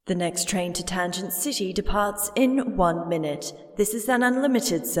The next train to Tangent City departs in 1 minute. This is an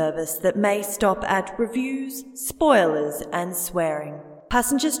unlimited service that may stop at reviews, spoilers, and swearing.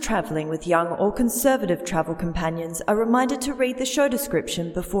 Passengers travelling with young or conservative travel companions are reminded to read the show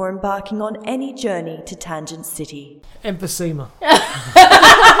description before embarking on any journey to Tangent City. Emphysema.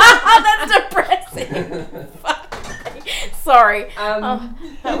 That's depressing. Sorry.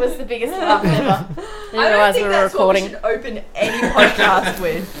 That was the biggest laugh ever. I don't think that's recording. What we should open any podcast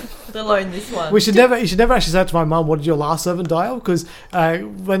with, let alone this one. You should never actually say to my mum, what did your last servant die of? Because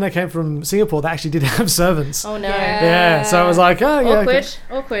when they came from Singapore, they actually did have servants. Oh, no. Yeah, so I was like, oh, yeah.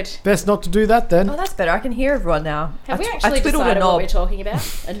 Awkward. Best not to do that then. Oh, that's better. I can hear everyone now. Have we actually decided what we're talking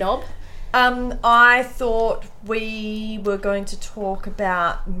about? A knob? I thought we were going to talk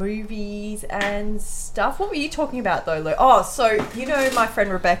about movies and stuff. What were you talking about though, Lou? Oh, so you know my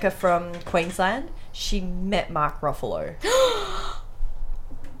friend Rebecca from Queensland? She met Mark Ruffalo.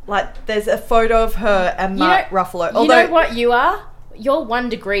 Like, there's a photo of her and Mark Ruffalo. You know what you are? You're 1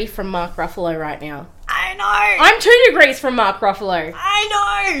 degree from Mark Ruffalo right now. I know. I'm 2 degrees from Mark Ruffalo.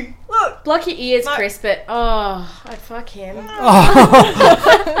 I know. Look. Block your ears, Chris, but I'd fuck him.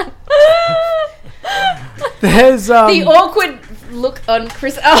 There's the awkward look on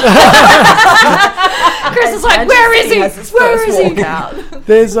Chris. Chris is like, where is he? Where is he?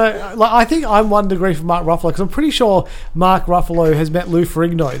 There's I think I'm 1 degree from Mark Ruffalo because I'm pretty sure Mark Ruffalo has met Lou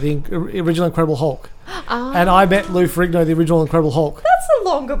Ferrigno, the original Incredible Hulk. And I met Lou Ferrigno, the original Incredible Hulk. That's a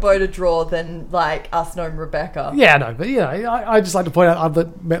longer bow to draw than, like, us knowing Rebecca. Yeah, no, but, I just like to point out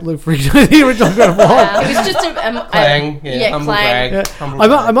I've met Lou Ferrigno, the original Incredible Hulk. It was just a... Clang. Humble Clang. brag. Yeah.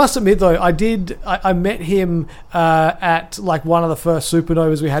 I must admit, though, I met him at, like, one of the first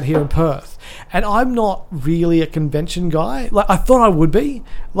supernovas we had here in Perth. And I'm not really a convention guy. Like, I thought I would be.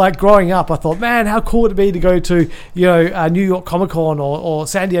 Like, growing up, I thought, man, how cool would it be to go to, New York Comic Con or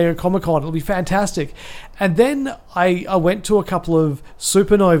San Diego Comic Con? It'll be fantastic. And then I went to a couple of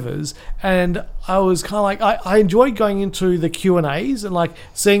supernovas, and I was kind of like, I enjoyed going into the Q&As and, like,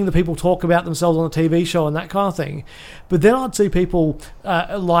 seeing the people talk about themselves on the TV show and that kind of thing. But then I'd see people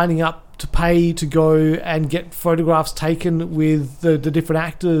lining up to pay to go and get photographs taken with the different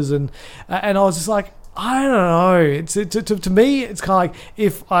actors, and I was just like, I don't know. It's to me, it's kind of like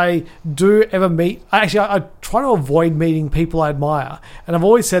if I do ever meet. I try to avoid meeting people I admire, and I've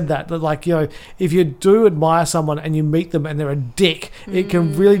always said that like, if you do admire someone and you meet them and they're a dick, it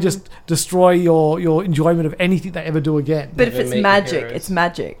can really just destroy your enjoyment of anything they ever do again. But if it's magic, it's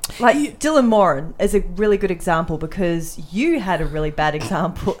magic. Like Dylan Moran is a really good example because you had a really bad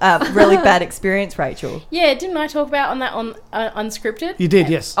really bad experience, Rachel. Yeah, didn't I talk about on that on Unscripted? You did,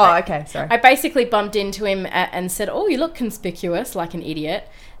 yes. Oh, okay, sorry. I basically bumped into him and said, "Oh, you look conspicuous, like an idiot."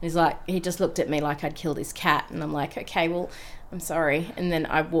 And he's like, he just looked at me like I'd killed his cat, and I'm like, okay, well, I'm sorry. And then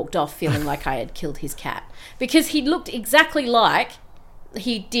I walked off feeling like I had killed his cat because he looked exactly like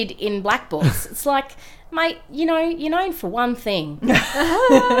he did in Black Books. It's like, mate, you're known for one thing.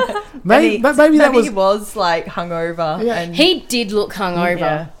 maybe he was like hungover. Yeah. And he did look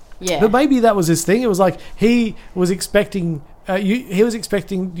hungover. Yeah. But maybe that was his thing. It was like he was expecting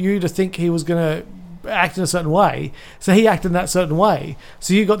you to think he was going to act in a certain way, so he acted in that certain way.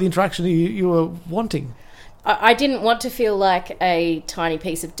 So you got the interaction you were wanting. I didn't want to feel like a tiny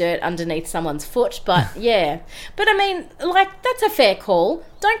piece of dirt underneath someone's foot, but yeah. But I mean, like, that's a fair call.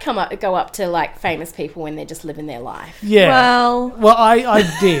 Don't go up to like famous people when they're just living their life. Yeah. Well,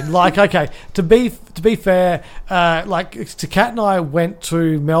 I did. Like, okay, to be fair, like, to Kat and I went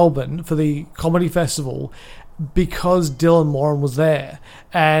to Melbourne for the comedy festival because Dylan Moran was there,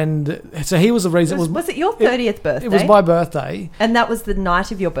 and so he was the reason. Was it your 30th birthday? It was my birthday, and that was the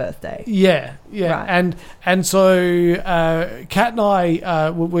night of your birthday. Yeah, right. And so Kat and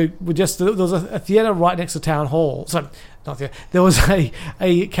I we just, there was a theatre right next to Town Hall. So not theatre. There was a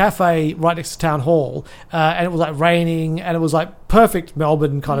cafe right next to Town Hall, and it was like raining, and it was like perfect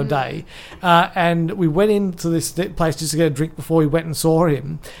Melbourne kind of day. And we went into this place just to get a drink before we went and saw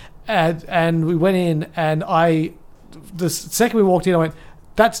him. And we went in, and the second we walked in, I went,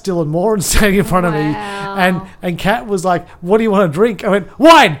 that's Dylan Moran standing in front of me. And Kat was like, what do you want to drink? I went,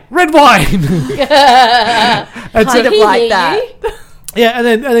 wine, red wine. Kind of like that. Yeah, and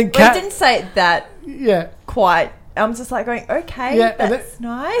then Kat... I didn't say it that quite. I'm just like going, okay, that's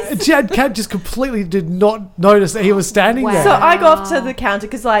nice. Kat just completely did not notice that he was standing there. So I go up to the counter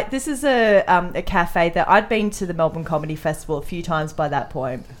because, like, this is a cafe that I'd been to the Melbourne Comedy Festival a few times by that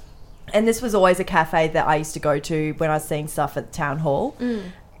point. And this was always a cafe that I used to go to when I was seeing stuff at the Town Hall.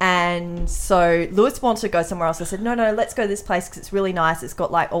 And so Lewis wanted to go somewhere else. I said, no, let's go to this place because it's really nice. It's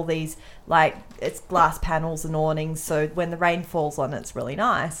got like all these, like, it's glass panels and awnings. So when the rain falls on it, it's really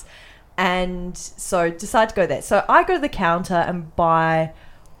nice. And so decided to go there. So I go to the counter and buy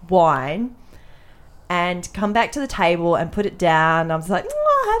wine and come back to the table and put it down. I was like,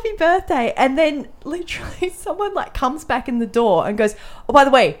 oh, happy birthday. And then literally someone like comes back in the door and goes, oh, by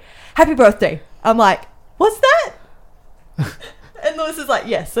the way, happy birthday. I'm like, what's that? And Lewis is like,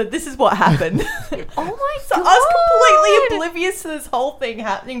 yes, so this is what happened. Oh my So God. I was completely oblivious to this whole thing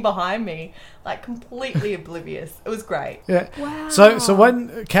happening behind me. Like, completely oblivious. It was great. Yeah. Wow. So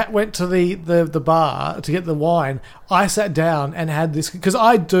when Kat went to the bar to get the wine, I sat down and had this because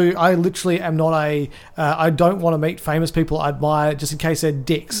I literally am not I don't want to meet famous people I admire just in case they're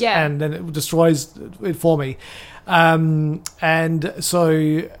dicks. Yeah. And then it destroys it for me. And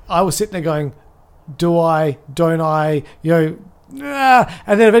so I was sitting there going, do I, don't I,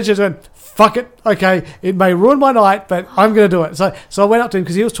 and then eventually I went, fuck it, okay, it may ruin my night, but I'm going to do it. So I went up to him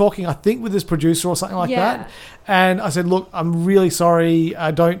because he was talking, I think, with his producer or something like that. And I said, look, I'm really sorry.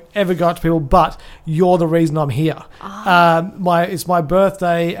 I don't ever go up to people, but you're the reason I'm here. It's my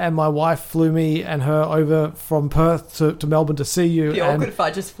birthday, and my wife flew me and her over from Perth to Melbourne to see you. It'd be awkward if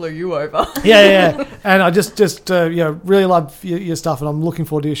I just flew you over. Yeah. And I just really love your stuff, and I'm looking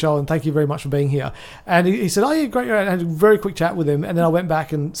forward to your show, and thank you very much for being here. And he said, oh, yeah, great. And I had a very quick chat with him, and then I went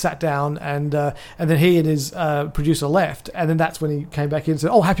back and sat down, and then he and his producer left, and then that's when he came back in and said,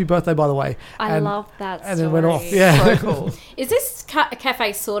 oh, happy birthday, by the way. I love that and then went off. So Yeah. cool. Is this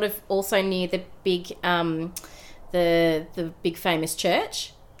cafe sort of also near the big, the big famous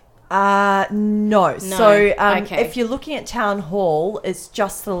church? No. So okay. if you're looking at Town Hall, it's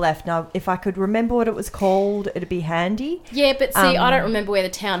just to the left. Now, if I could remember what it was called, it'd be handy. Yeah, but see, I don't remember where the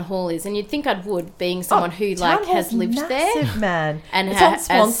town hall is, and you'd think I would, being someone who Town has Hall's lived there. massive, man. And it's ha- on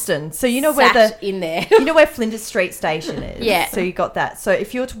Swanston. So you know sat where in there. you know where Flinders Street Station is. Yeah. So you got that. So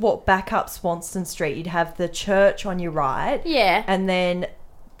if you were to walk back up Swanston Street, you'd have the church on your right. Yeah. And then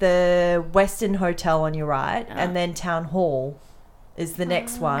the Western Hotel on your right, and then Town Hall is the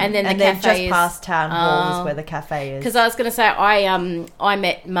next one. And then the just cafe is- past Town Hall is where the cafe is. Because I was going to say, I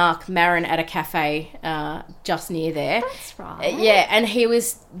met Mark Maron at a cafe just near there. That's right. Yeah, and he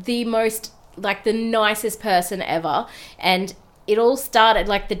was the most, like, the nicest person ever. And it all started,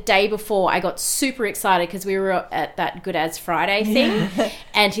 like, the day before. I got super excited because we were at that Good As Friday thing.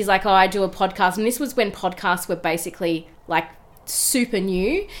 And he's like, oh, I do a podcast. And this was when podcasts were basically, like, super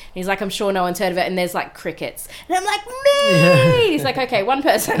new. And he's like, I'm sure no one's heard of it. And there's like crickets. And I'm like, me! He's like, okay, one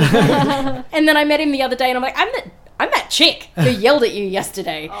person. And then I met him the other day and I'm like, I'm that chick who yelled at you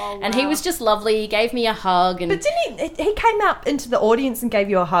yesterday. Oh, And he wow. was just lovely. He gave me a hug. And But didn't he came up into the audience and gave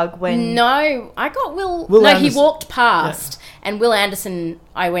you a hug when... no, I got Will Will no, Anderson. he walked past. And Will Anderson,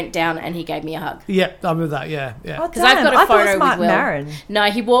 I went down and he gave me a hug. Yeah, I remember that. Yeah. Oh, Because I've got a I thought it photo was Mark with Will. Maron. No,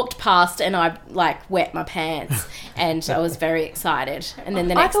 he walked past and I like wet my pants and I was very excited. And then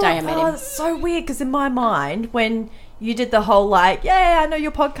the next day I met him. That's so weird because in my mind, when you did the whole like, yeah, I know your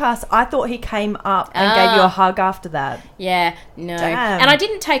podcast, I thought he came up and gave you a hug after that. Yeah, no. Damn. And I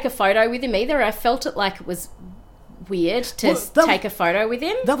didn't take a photo with him either. I felt it like it was weird to Well, that- take a photo with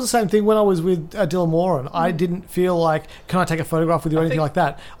him. That was the same thing when I was with Dylan Moran. I didn't feel like, can I take a photograph with you or anything like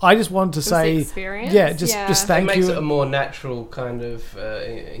that. I just wanted to was say, the experience? yeah, just Yeah. just It thank it makes you. it a more natural kind of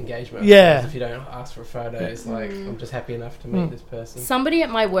engagement. Yeah. Whereas if you don't ask for a photo, it's like, I'm just happy enough to meet this person. Somebody at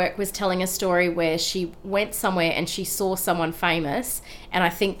my work was telling a story where she went somewhere and she saw someone famous, and I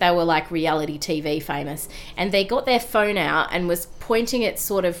think they were like reality TV famous, and they got their phone out and was pointing it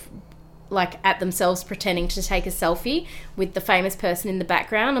sort of like at themselves, pretending to take a selfie with the famous person in the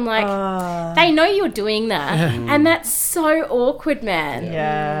background. I'm like, they know you're doing that, and that's so awkward, man.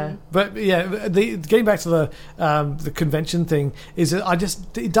 Yeah. But yeah, getting back to the convention thing is that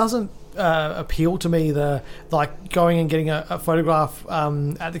it doesn't appeal to me, the like going and getting a photograph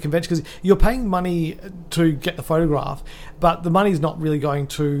at the convention, because you're paying money to get the photograph, but the money's not really going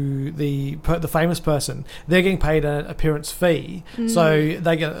to the famous person. They're getting paid an appearance fee, so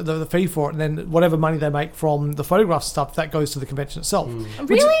they get the fee for it, and then whatever money they make from the photograph stuff, that goes to the convention itself.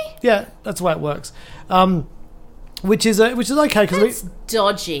 Really? Yeah, that's the way it works. Which is okay because That's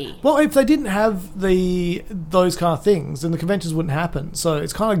dodgy. well, if they didn't have those kind of things, then the conventions wouldn't happen. So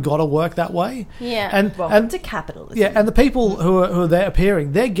it's kind of got to work that way. Yeah. And Welcome to capitalism. yeah, and the people who are there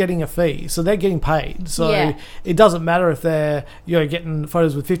appearing, they're getting a fee, so they're getting paid. So Yeah. it doesn't matter if they're getting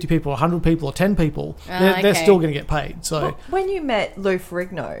photos with 50 people, 100 people, or 10 people. They're okay. still going to get paid. So Well, when you met Lou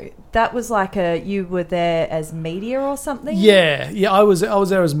Ferrigno, that was like you were there as media or something? yeah, I was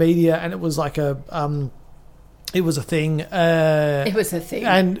there as media, and it was like it was a thing. It was a thing.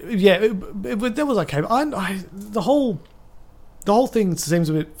 And yeah, that was okay. But the whole thing seems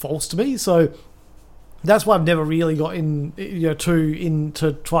a bit false to me. So that's why I've never really got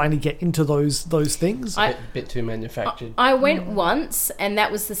into trying to get into those things. A bit too manufactured. I went once, and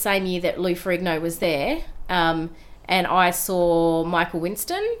that was the same year that Lou Ferrigno was there. And I saw Michael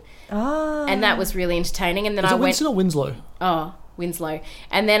Winston, and that was really entertaining. And then Is I it went. Winston or Winslow? Oh, Winslow.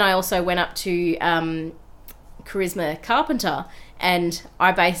 And then I also went up to Charisma Carpenter, and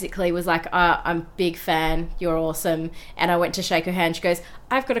I basically was like, I'm a big fan, you're awesome. And I went to shake her hand. She goes,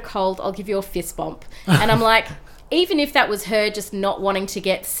 I've got a cold, I'll give you a fist bump. And I'm like, even if that was her just not wanting to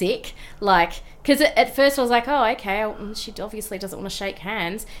get sick, like, because at first I was like, oh, okay, she obviously doesn't want to shake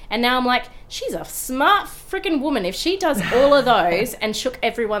hands. And now I'm like, she's a smart freaking woman. If she does all of those and shook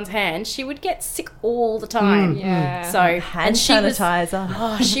everyone's hand, she would get sick all the time. Yeah. So, Hand sanitizer.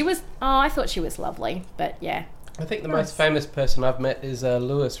 I thought she was lovely, but yeah. I think the most famous person I've met is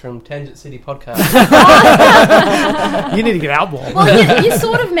Lewis from Tangent City Podcast. You need to get out more. Well, you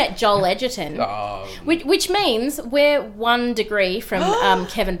sort of met Joel Edgerton, Oh. which means we're 1 degree from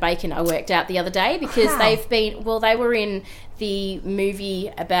Kevin Bacon. I worked out the other day because they were in the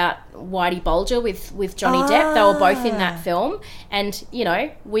movie about Whitey Bulger with Johnny Depp. They were both in that film, and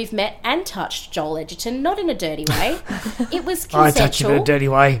we've met and touched Joel Edgerton, not in a dirty way. It was consensual. I touch you in a dirty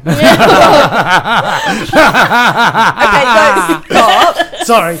way. Okay, no, stop.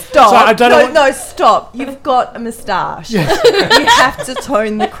 Sorry. Stop. Sorry, I don't know. No, stop. You've got a moustache. You have to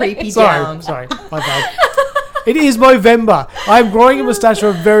tone the creepy down. Sorry, my bad. It is Movember. I'm growing a moustache for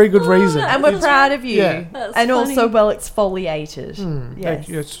a very good reason. And we're proud of you. Yeah. And funny. also well exfoliated. Thank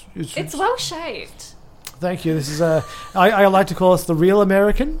Yes. you. It's well shaped. Thank you. This is I like to call us the real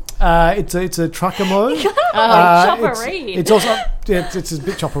American. It's a trucker mode. Chopper Reed. It's also it's a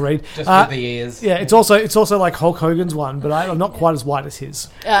bit Chopper Reed. Just with the ears. Yeah, it's also like Hulk Hogan's one, but I'm not quite as white as his.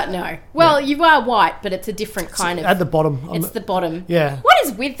 No. Well, you are white, but it's a different kind of... At the bottom. It's the bottom. Yeah. What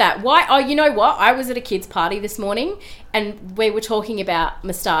is with that? Why? Oh, you know what? I was at a kid's party this morning, and we were talking about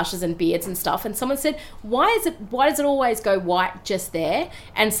moustaches and beards and stuff, and someone said, why does it always go white just there?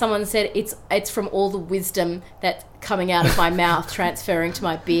 And someone said it's from all the wisdom that's coming out of my mouth transferring to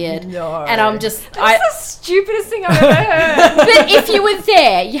my beard. No. And I'm just... That's the stupidest thing I've ever heard. But if you were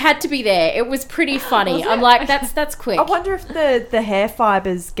there, you had to be there. It was pretty funny. I'm like, that's quick. I wonder if the hair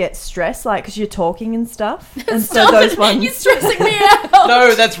fibers get stressed, like, because you're talking and stuff. And so those ones... You're stressing me out.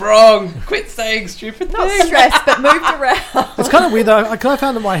 No, that's wrong. Quit saying stupid Not things. stressed, but moved around. It's kind of weird though. I kind of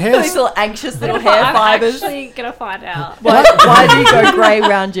found that my hair. Those little anxious little I'm hair fibers. actually gonna find out. Why do you go grey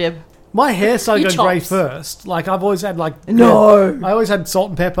round your... My hair started Your going grey chops. first. Like I've always had No. I always had salt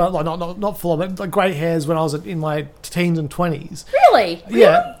and pepper. Like not full of it. Like grey hairs when I was in my teens and 20s. Really?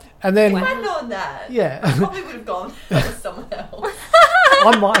 Yeah, and then If I'd known that, I yeah, probably would have gone with someone else.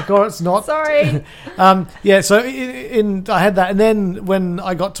 oh my god, it's not. Sorry. Yeah, so I had that, and then when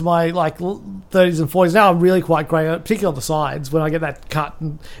I got to my 30s and 40s, now I'm really quite grey, particularly on the sides when I get that cut,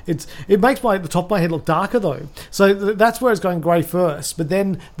 and it makes the top of my head look darker though. So that's where it's going grey first, but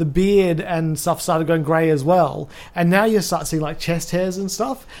then the beard and stuff started going grey as well, and now you start seeing like chest hairs and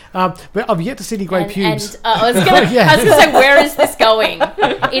stuff. But I've yet to see any grey pubes. And I was gonna say, where is this going?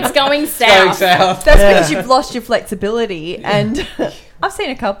 It's going south. Going south. That's because you've lost your flexibility, and I've seen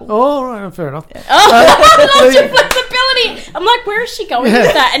a couple. Oh, right, fair enough. I lost your flexibility. I'm like, where is she going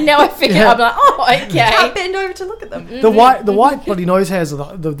with that? And now I figure I'm like, oh, You can't okay. bend over to look at them. The white bloody nose hairs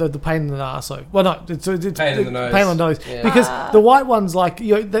are the pain in the arse. So, well, no, it's Pain in the nose. Pain on the nose Yeah. because the white ones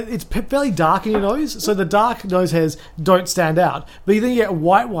it's fairly dark in your nose, so the dark nose hairs don't stand out. But then you get a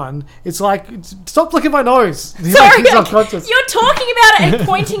white one, it's like stop looking at my nose. You're Sorry, like, subconscious. you're talking about it and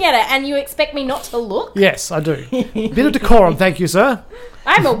pointing at it, and you expect me not to look? Yes, I do. Bit of decorum, thank you, sir.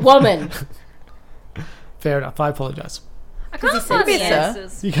 I'm a woman. Fair enough. I apologise. I can't find the Yes, sir.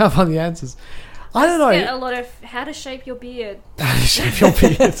 answers. You can't find the answers. I don't Get know. a lot of how to shape your beard. Shape your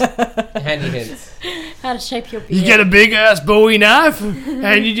beard. Handy hints. How to shape your beard. You get a big ass Bowie knife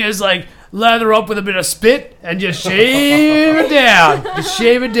and you just lather up with a bit of spit and just shave it down. Just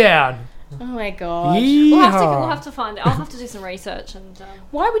shave it down. Oh my god. We'll Yeehaw. have to find it. I'll have to do some research and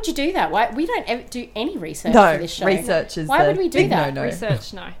Why would you do that? Why we don't ever do any research No, for this show. research is Why the would we do big that? no-no.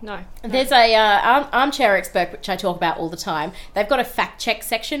 research. No. There's a armchair expert, which I talk about all the time. They've got a fact check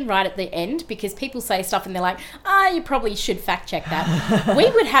section right at the end because people say stuff and they're like, you probably should fact check that. We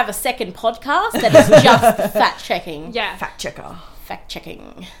would have a second podcast that is just fact checking. Yeah. Fact checker. Fact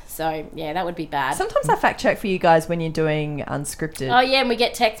checking. So, yeah, that would be bad. Sometimes I fact check for you guys when you're doing unscripted. Oh, yeah, and we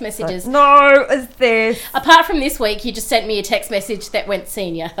get text messages. No, is this? Apart from this week, you just sent me a text message that went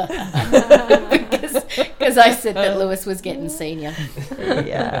senior. Because Because I said that Lewis was getting senior.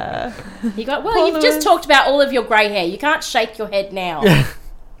 Yeah. He got, well, you've just talked about all of your grey hair. You can't shake your head now.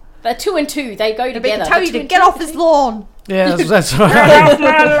 They're 2 and 2. They go They together. can tell you to get off his lawn. Yeah, that's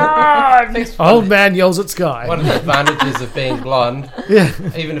right. Old man yells at Sky. One of the advantages of being blonde, Yeah.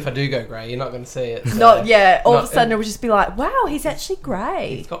 even if I do go grey, you're not going to see it. So Not yeah. All of a Not- sudden, it would just be like, wow, he's actually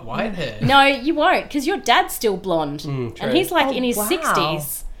grey. He's got white hair. No, you won't, because your dad's still blonde. True. And he's like Oh, in his wow.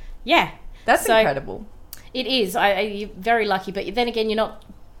 60s. Yeah. That's So- incredible. It is. You're very lucky, but then again,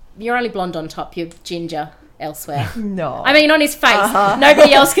 you're only blonde on top. You're ginger elsewhere. No. I mean, on his face.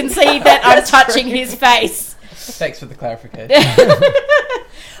 Nobody else can see that I'm touching his face. Thanks for the clarification.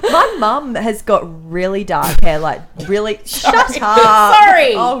 my mum has got really dark hair, like really. Shut up.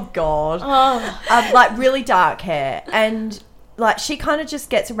 Sorry. Oh God. Oh, Like really dark hair, and like she kind of just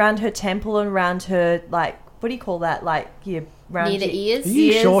gets around her temple and around her, like, what do you call that? Like your around near the your- ears. Are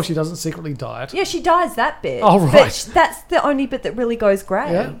you Ears. sure she doesn't secretly dye it? Yeah, she dyes that bit. Oh, But right. that's the only bit that really goes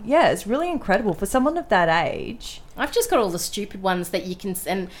grey. Yeah. Yeah, it's really incredible for someone of that age. I've just got all the stupid ones that you can,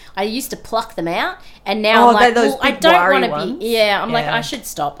 and I used to pluck them out, and now Oh, I'm like, they're those well, I big don't wiry want to ones. be. Yeah, I'm like, Yeah. I should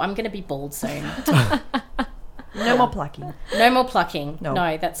stop. I'm going to be bald soon. No more plucking. No more plucking. No.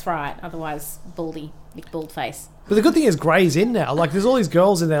 No, that's right. Otherwise, baldy, big bald face. But the good thing is grey's in now. Like, there's all these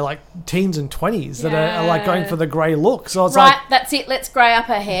girls in their, like, teens and 20s that are like, going for the grey look. So it's Right, like, that's it. Let's grey up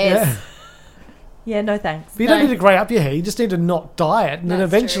her hairs. yeah. Yeah, no thanks. But you don't No. need to grey up your hair. You just need to not dye it. And then That's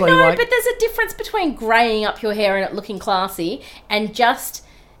eventually, No, like... but there's a difference between greying up your hair and it looking classy and just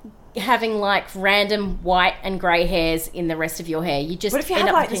having like random white and grey hairs in the rest of your hair. You just What if you end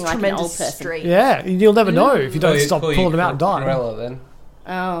have up like this looking like an old tremendous person. streak? Yeah, and you'll never know if you don't stop Call you pulling them out and dye. Corella, then.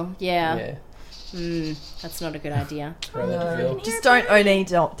 Oh, yeah. Yeah. That's not a good idea. Corella de Vil. Just don't own any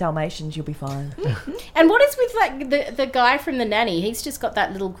Dalmatians, you'll be fine. And what is with like the guy from The Nanny? He's just got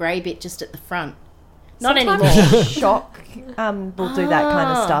that little grey bit just at the front. Not anymore. Sometimes Shock will do that kind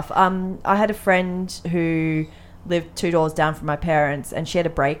Ah. of stuff. I had a friend who lived 2 doors down from my parents, and she had a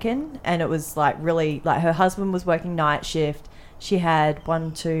break-in, and it was like really like her husband was working night shift. She had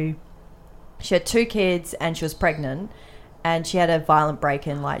 2 kids, and she was pregnant. And she had a violent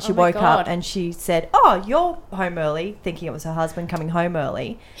break-in. Like, she Oh my woke up God. and she said, "Oh, you're home early," thinking it was her husband coming home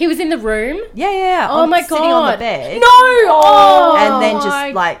early. He was in the room. Yeah. Oh my god. Sitting on the bed. No. Oh. And then my-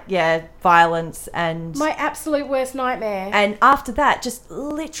 just like, yeah, violence and... my absolute worst nightmare. And after that, just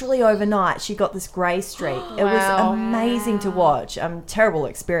literally overnight, she got this grey streak. It was Wow. amazing to watch. Terrible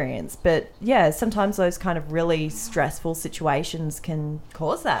experience. But yeah, sometimes those kind of really stressful situations can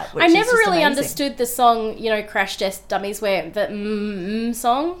cause that. Which I is never just really amazing. understood the song, Crash Test Dummies, where the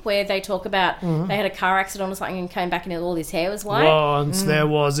song where they talk about they had a car accident or something and came back and all his hair was white. Once there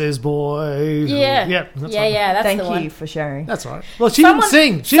was his boy. Yeah, Yeah, that's yeah, right. yeah. That's Thank the you one. for sharing. That's right. Well, she didn't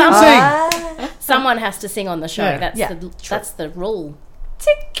sing. She didn't someone- sing. Someone has to sing on the show. Yeah. That's Yeah, that's the rule.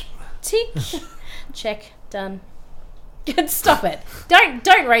 Tick. Tick, check, done. Stop it!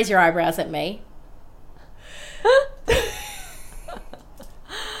 Don't raise your eyebrows at me.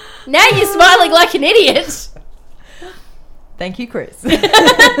 Now you're smiling like an idiot. Thank you, Chris.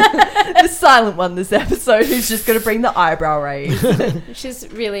 The silent one this episode who's just going to bring the eyebrow raise. Which is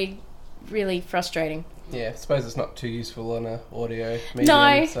really, really frustrating. Yeah, I suppose it's not too useful on a audio medium.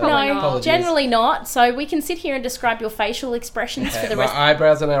 No, so no, apologies. generally not. So we can sit here and describe your facial expressions for Okay, the my rest.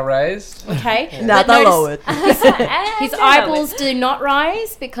 eyebrows are now raised. Okay, Now But they're notice lowered. his eyeballs do not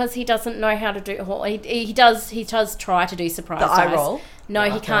rise because he doesn't know how to do. Well, he does try to do surprised The eye eyes. roll? No, I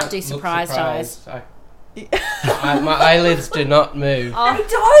he can't do look surprised eyes. surprised. My eyelids do not move. I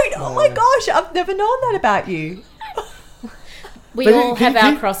don't. Oh my gosh, I've never known that about you. We But all can- have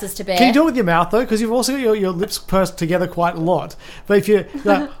can- our crosses to bear. Can you do it with your mouth, though? Because you've also got your lips pursed together quite a lot. But if you...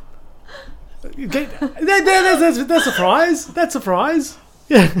 That's surprise. That's surprise.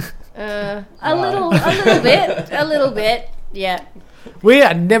 Yeah. a little bit. Yeah. We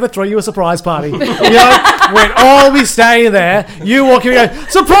are never throw you a surprise party. We'd all be staying there. You walking and go,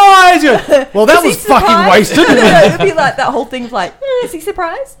 surprise! You go, well, that was fucking wasted. It'd be like that whole thing. Like, is he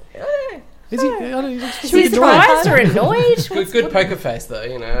surprised? Is he? I don't know, Is he surprised or annoyed? Good poker face though,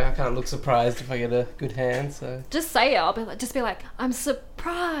 I can't look surprised if I get a good hand. So Just say it. I'll be like, I'm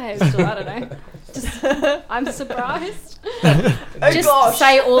surprised. Or, I don't know. Just, I'm surprised. Just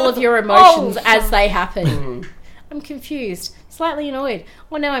say all of your emotions Oh, as they happen. I'm confused, slightly annoyed.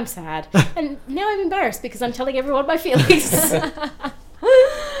 Well, now I'm sad, and now I'm embarrassed because I'm telling everyone my feelings.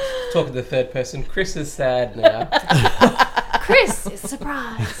 talking to the third person, Chris is sad now. Chris is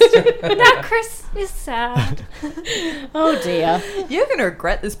surprised. Not Chris. It's sad. Oh dear. You're going to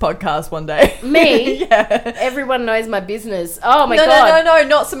regret this podcast one day. Me? Yeah. Everyone knows my business. Oh my No, god. no,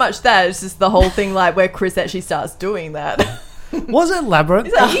 not so much that. It's just the whole thing like where Chris actually starts doing that. Was it Labyrinth?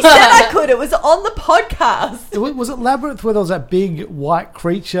 He said I could. It was on the podcast. Was it Labyrinth where there was that big white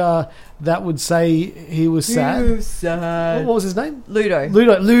creature that would say he was sad? Sad. What was his name? Ludo.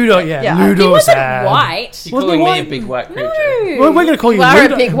 Ludo, yeah. Yeah. Ludo He wasn't sad. white. You're Wasn't calling he me white? a big white creature. No. We're going to call you You are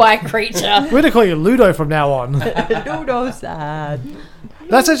Ludo. a big white creature. We're going to call you Ludo from now on. Ludo sad.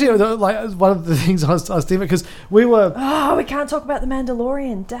 That's actually like one of the things I was thinking, because we were... Oh, we can't talk about The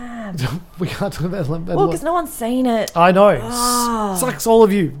Mandalorian. Damn. We can't talk about... Well, because no one's seen it. I know. Oh. Sucks all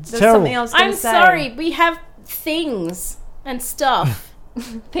of you. It's There's terrible. something else I I'm was say. sorry. We have things and stuff.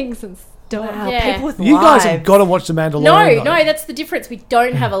 Things and stuff. Wow, Yeah. people with You guys have lives. got to watch The Mandalorian. No, though. no, that's the difference. We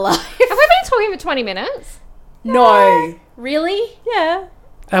don't have a life. Have we been talking for 20 minutes? No. Really? Yeah.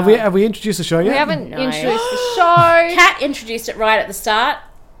 Have we introduced the show yet? We haven't No. introduced the show. Kat introduced it right at the start,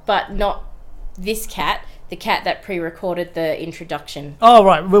 but not this cat. The cat that pre-recorded the introduction. Oh,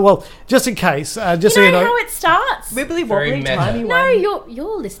 right. Well, just in case. Just so You you know know. how it starts? Wibbly Very wobbly meta. tiny No, one.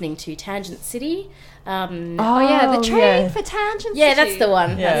 you're listening to Tangent City. Oh, yeah, the train for Tangent Yeah, City. that's the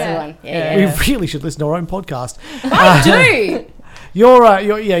one. Yeah. That's the one. Yeah. Yeah. We really should listen to our own podcast. I do. You're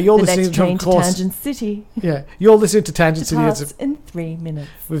The listening next to, train of to course. Tangent City Yeah, you're listening to Tangent City. departs in 3 minutes.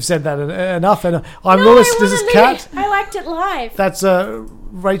 We've said that enough. And I'm No, Lewis. I This is wanna Kat. live. I liked it live. That's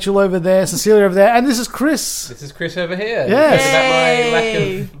Rachel over there. Cecilia over there. And this is Chris. This is Chris over here. Yes. About my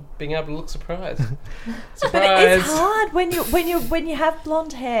Yay. lack of being able to look surprised. But Surprise. it's hard when you have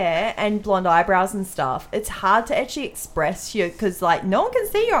blonde hair and blonde eyebrows and stuff. It's hard to actually express you because like no one can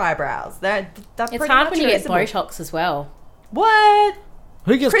see your eyebrows. They're It's pretty hard much when you get invisible. Botox as well. What?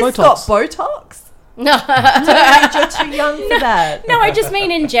 Who gets Chris Botox? got Botox? No, You're too young for that. no, I just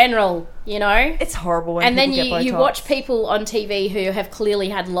mean in general. You know. It's horrible when And then people get you Botox. watch people on TV who have clearly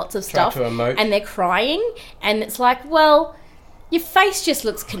had lots of Try stuff to emote. and they're crying, and it's like, well, your face just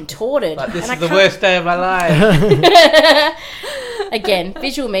looks contorted. Like, this and is I the can't- worst day of my life. Again,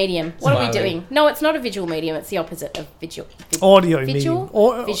 visual medium. What are we Smiling. doing? No, it's not a visual medium. It's the opposite of visual. Audio Visual? medium.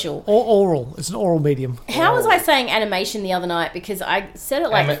 Or, Visual. Or oral. It's an oral medium. How was I saying animation the other night? Because I said it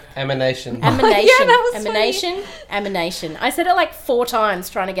like Emanation. emanation, Yeah, that was emanation, emanation. I said it like 4 times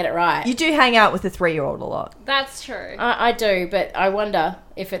trying to get it right. You do hang out with a 3-year-old a lot. That's true. I do, but I wonder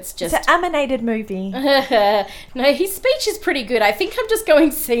if it's just. It's an animated movie. No, his speech is pretty good. I think I'm just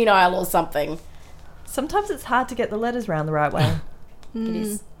going senile or something. Sometimes it's hard to get the letters round the right way. It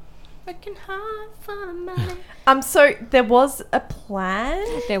is. Working hard for money. So there was a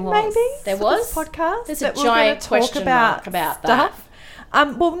plan. There was. Maybe There for was? this podcast. There's a that we were gonna giant question mark about that.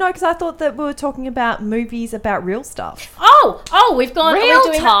 Well, no, because I thought that we were talking about movies about real stuff. Oh, we've gone. Real we're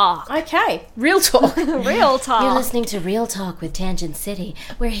doing talk. That. Okay, real talk. Real talk. You're listening to Real Talk with Tangent City.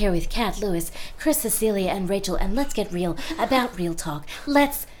 We're here with Kat Lewis, Chris, Cecilia, and Rachel, and let's get real about real talk.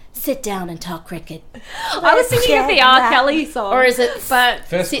 Let's sit down and talk cricket. I was thinking of the R. Kelly song. Or is it? But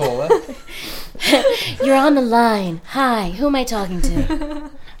First caller. You're on the line. Hi, who am I talking to?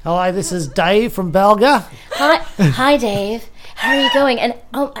 Hi, this is Dave from Balga. Hi, Dave. How are you going? And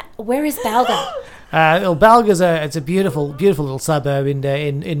where is Balga? Balga's it's a beautiful, beautiful little suburb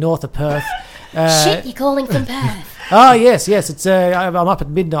in north of Perth. Shit, you're calling from Perth. Oh yes. It's I'm up at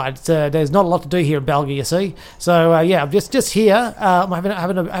midnight. There's not a lot to do here in Balga, you see. So yeah, I'm just here. I'm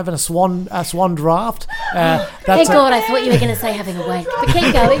having a swan draft. Thank That's God, I thought you were going to say having a wank. But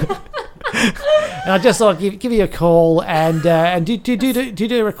keep going. and I just thought I'd give you a call and do you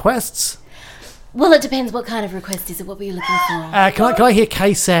do requests? Well, it depends what kind of request is it. What were you looking for? Can I hear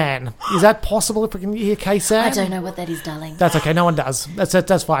K-San? Is that possible if we can hear K-San? I don't know what that is, darling. That's okay. No one does.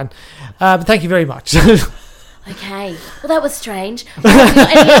 That's fine. But thank you very much. Okay. Well, that was strange. Well, have you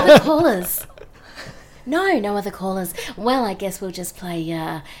got any other callers? No other callers. Well, I guess we'll just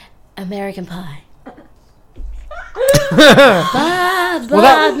play American Pie. Bye,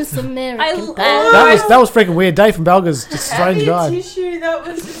 that- Miss American I- Pie. that was freaking weird. Dave from Balga's just a strange guy. Tissue, that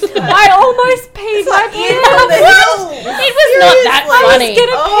was just I almost peed my pants. It was not that funny. I was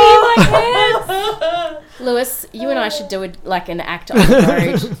gonna pee my pants. Lewis, you and I should do an act on the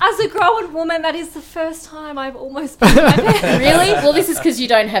road. As a grown woman, that is the first time I've almost peed my pants. Really? Well, this is because you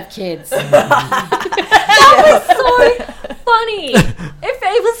don't have kids. That was so funny.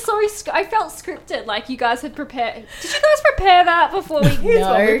 It was so. I felt scripted. Like you guys had prepared. Did you guys prepare that before we? Here's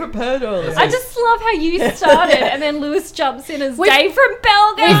what we No. prepared all I just love how you started, and then Lewis jumps in as Dave from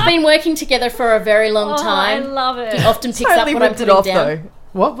Belga. We've been working together for a very long I time. love it. He often picks up Totally what I'm ripped it putting off down. though.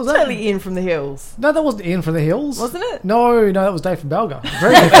 What was that? Totally Ian from the Hills. No, that wasn't Ian from the Hills. Wasn't it? No, that was Dave from Balga.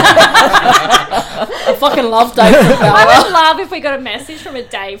 Very good. I fucking love Dave from I Balga. would love if we got a message from a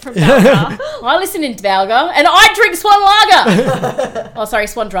Dave from Balga. I listen in Balga, and I drink Swan Lager. Oh, sorry,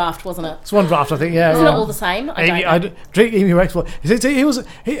 Swan Draft, wasn't it? Swan Draft, I think. Yeah. Isn't yeah. it all the same? I don't know. Drink Emu Export. He was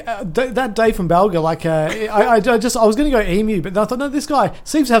that Dave from Balga. Like, I was going to go Emu, but then I thought, no, this guy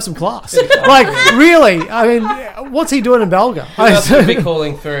seems to have some class. Like, really? I mean, what's he doing in Balga? Who else would be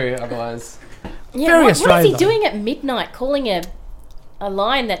calling through otherwise? Yeah, Very what is he Australian, though. doing at midnight calling a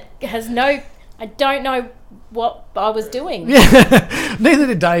line that has no... I don't know what I was doing. Yeah, neither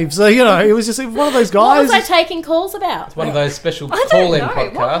did Dave. So, you know, it was just one of those What guys. was I taking calls about? It's one of those special I don't call-in know.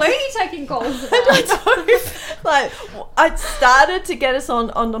 What were podcasts. you taking calls about? Like, I started to get us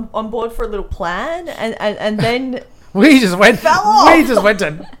on board for a little plan, and then We just went. Fell off. We just went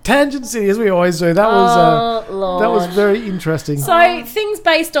to Tangent City as we always do. That was Lord. that was very interesting. So, things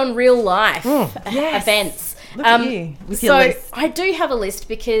based on real life Yes. events. Look at you with your so list. I do have a list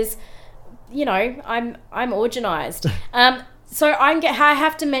because, you know, I'm organised. So I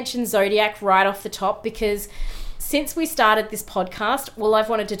have to mention Zodiac right off the top because since we started this podcast, all I've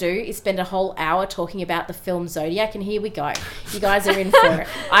wanted to do is spend a whole hour talking about the film Zodiac, and here we go. You guys are in for it.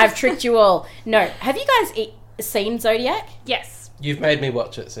 I've tricked you all. No, have you guys seen Zodiac? Yes. You've made me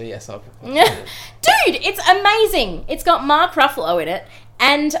watch it, so yes, I've watched it. Dude, it's amazing. It's got Mark Ruffalo in it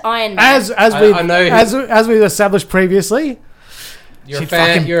and Iron Man. I know as we've established previously. You're a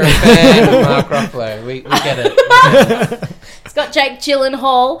fan of Mark Ruffalo. We get it. It's got Jake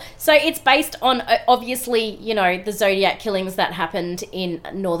Gyllenhaal. So it's based on, obviously, you know, the Zodiac killings that happened in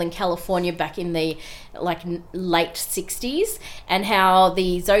Northern California back in the, late 60s, and how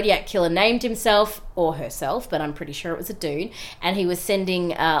the Zodiac killer named himself, or herself, but I'm pretty sure it was a dude, and he was sending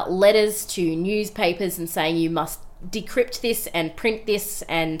letters to newspapers and saying, you must decrypt this and print this,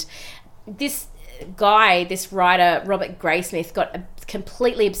 and this guy, this writer, Robert Graysmith, got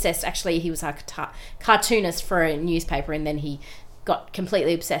completely obsessed. Actually, he was a cartoonist for a newspaper, and then he got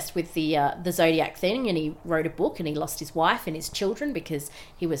completely obsessed with the Zodiac thing, and he wrote a book, and he lost his wife and his children because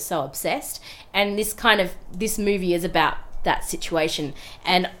he was so obsessed. And this movie is about that situation.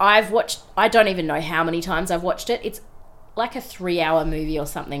 And I don't even know how many times I've watched it. It's like a 3-hour movie or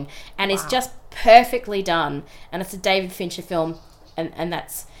something, and it's just perfectly done. And it's a David Fincher film, and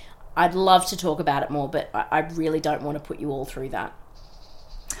that's... I'd love to talk about it more, but I really don't want to put you all through that.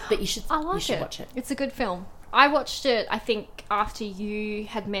 But you should watch it. It's a good film. I watched it, I think, after you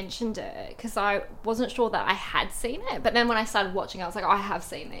had mentioned it, because I wasn't sure that I had seen it. But then when I started watching, I was like, oh, I have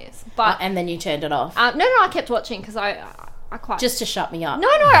seen this. But and then you turned it off. no, I kept watching because I quite... Just to shut me up. No,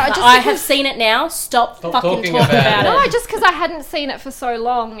 just I have because- seen it now. Stop fucking talking talking about about it. No, just because I hadn't seen it for so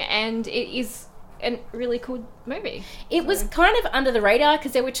long, and it is a really cool movie. It was kind of under the radar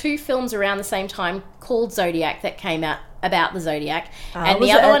because there were 2 films around the same time called Zodiac that came out about the Zodiac. And was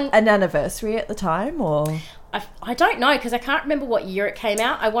the other it one... an anniversary at the time, or I don't know because I can't remember what year it came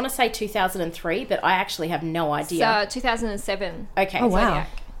out. I want to say 2003, but I actually have no idea. It's 2007. Okay. Oh, wow. Zodiac.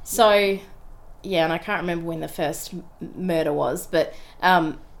 So, yeah, and I can't remember when the first murder was, but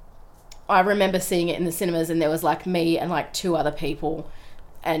I remember seeing it in the cinemas, and there was like me and like 2 other people,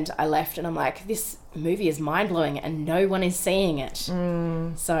 and I left, and I'm like, this movie is mind-blowing, and no one is seeing it.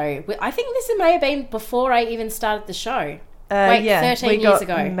 So I think this may have been before I even started the show. 13 we years got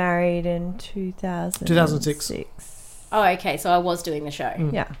ago. married in 2006. Oh, okay, so I was doing the show.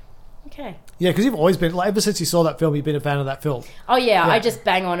 Yeah. Okay. Yeah, because you've always been, like, ever since you saw that film, you've been a fan of that film. Oh, yeah, Yeah. I just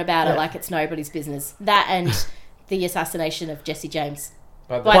bang on about Yeah. it like it's nobody's business. That and the assassination of Jesse James.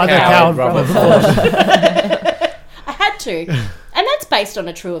 By By the coward Robert Robert Ford. I had to. And that's based on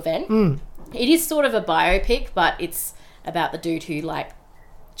a true event. It is sort of a biopic, but it's about the dude who,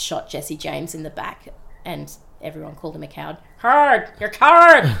 shot Jesse James in the back, and everyone called him a coward. Coward! You're a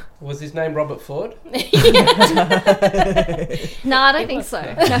coward! Was his name Robert Ford? No, I don't think so.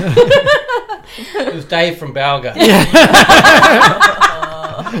 It was Dave from Balga.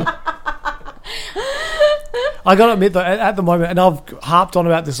 I got to admit, though, at the moment, and I've harped on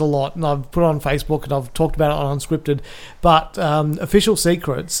about this a lot, and I've put it on Facebook, and I've talked about it on Unscripted, but Official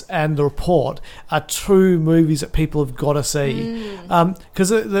Secrets and The Report are 2 movies that people have got to see. Because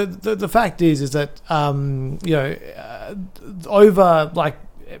the fact is that, over,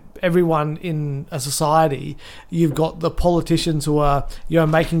 everyone in a society, you've got the politicians who are,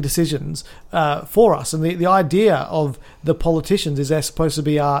 making decisions for us. And the idea of the politicians is they're supposed to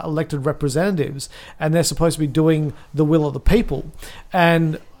be our elected representatives, and they're supposed to be doing the will of the people.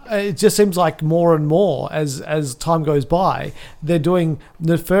 And it just seems like more and more as time goes by, they're doing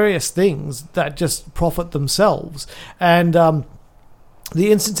nefarious things that just profit themselves. And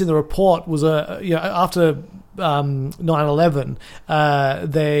the instance in the report was after 9/11,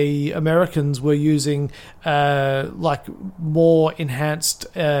 the Americans were using like more enhanced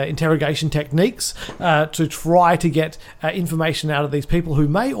interrogation techniques to try to get information out of these people who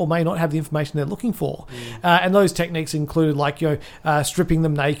may or may not have the information they're looking for. And those techniques included like stripping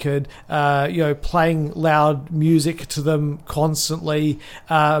them naked, playing loud music to them constantly,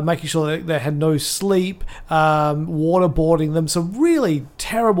 making sure that they had no sleep, waterboarding them, some really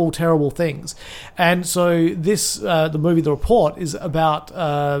terrible things. And so this the movie The Report is about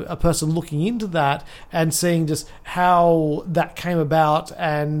a person looking into that and seeing just how that came about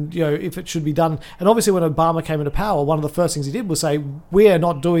and if it should be done. And obviously when Obama came into power, one of the first things he did was say, we are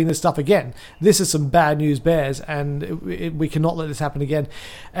not doing this stuff again. This is some bad news bears, and we cannot let this happen again.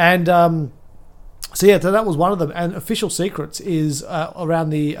 And so that was one of them. And Official Secrets is around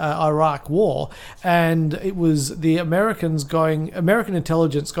the Iraq War, and it was the American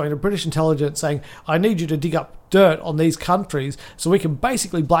intelligence going to British intelligence saying, I need you to dig up dirt on these countries so we can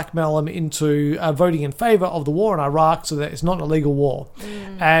basically blackmail them into voting in favour of the war in Iraq so that it's not an illegal war.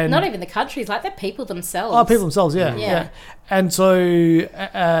 And not even the countries, like the people themselves. Oh, people themselves, yeah. And so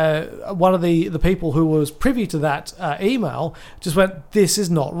one of the people who was privy to that email just went, this is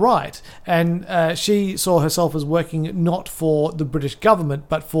not right. And she saw herself as working not for the British government,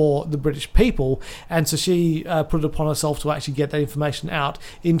 but for the British people. And so she put it upon herself to actually get that information out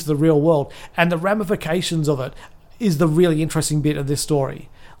into the real world. And the ramifications of it is the really interesting bit of this story.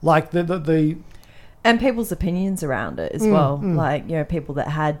 Like the and people's opinions around it as well. Like, people that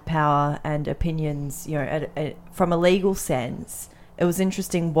had power and opinions, from a legal sense. It was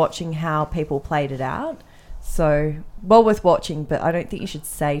interesting watching how people played it out. So, well worth watching, but I don't think you should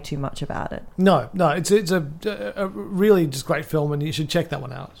say too much about it. No, it's a really just great film, and you should check that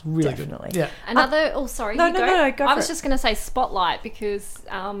one out. It's really Definitely. good. Yeah. Another... sorry. No, go I for was it. just going to say Spotlight because...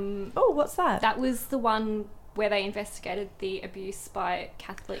 what's that? That was the one where they investigated the abuse by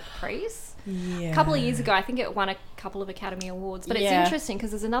Catholic priests. Yeah. A couple of years ago, I think it won a couple of Academy Awards. But it's interesting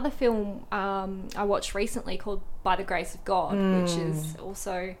because there's another film I watched recently called By the Grace of God, which is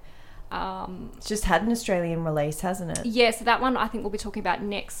also... it's just had an Australian release, hasn't it? Yeah, so that one I think we'll be talking about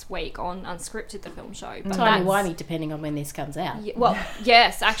next week on Unscripted, the film show. But Timey-wimey, depending on when this comes out. Yeah, well,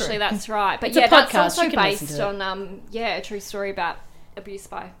 yes, actually, that's right. But It's a that's podcast, also you can listen based to on a true story about abuse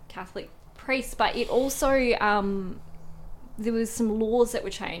by Catholic priests. But it also there was some laws that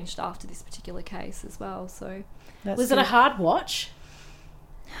were changed after this particular case as well. So was it a hard watch?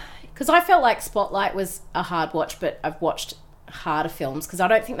 Because I felt like Spotlight was a hard watch, but I've watched harder films because I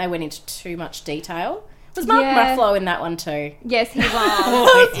don't think they went into too much detail. Was Mark Ruffalo in that one too? Yes, he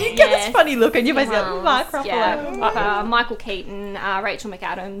was. You get this funny look and you're basically like, Mark Ruffalo. Yeah. Michael Keaton, Rachel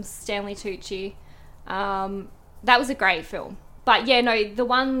McAdams, Stanley Tucci. That was a great film. But the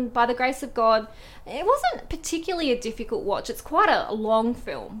one By the Grace of God, it wasn't particularly a difficult watch. It's quite a long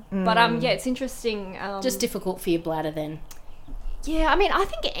film. But it's interesting. Just difficult for your bladder then. Yeah, I mean, I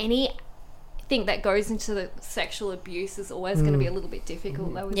think anything that goes into the sexual abuse is always going to be a little bit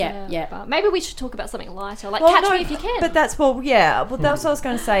difficult though, isn't it? Yeah. But maybe we should talk about something lighter, like Catch Me If You Can. But that's that's what I was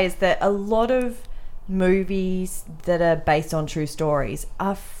going to say is that a lot of movies that are based on true stories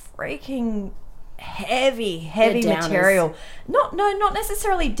are freaking heavy material. Not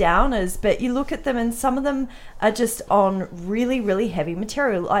necessarily downers, but you look at them and some of them are just on really, really heavy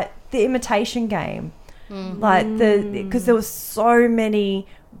material, like The Imitation Game. Because there was so many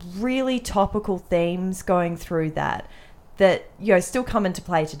really topical themes going through that still come into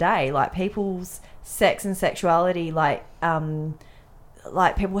play today, like people's sex and sexuality, like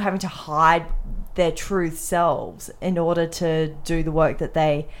people having to hide their true selves in order to do the work that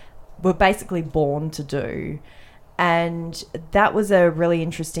they were basically born to do. And that was a really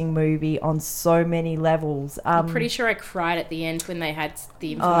interesting movie on so many levels. I'm pretty sure I cried at the end when they had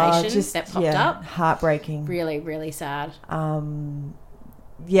the information that popped up. Heartbreaking. Really, really sad.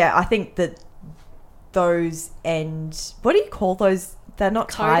 I think that those end... What do you call those? They're not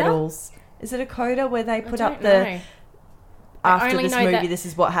Coda? Titles. Is it a coda where they put up know. After this movie, this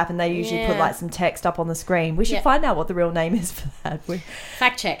is what happened. They usually put like some text up on the screen. We should find out what the real name is for that.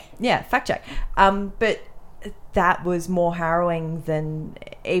 Fact check. Yeah, fact check. But that was more harrowing than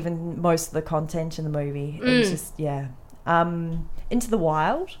even most of the content in the movie. It was just, Into the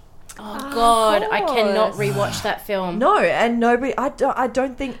Wild. Oh, God. I cannot rewatch that film. No, and nobody... I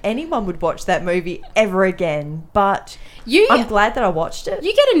don't think anyone would watch that movie ever again. But I'm glad that I watched it.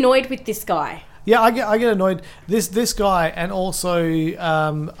 You get annoyed with this guy. Yeah, I get annoyed. This guy, and also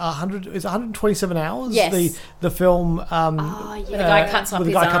 127 hours. Yes. The film. The guy cuts off where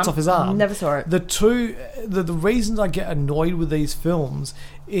the his guy arm. cuts off his arm. Never saw it. The reasons I get annoyed with these films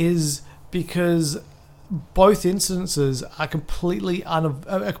is because both instances are completely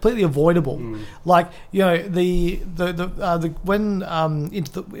avoidable. Like, you know, Into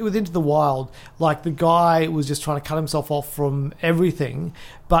the Wild, like, the guy was just trying to cut himself off from everything,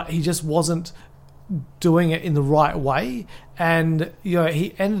 but he just wasn't doing it in the right way, and, you know,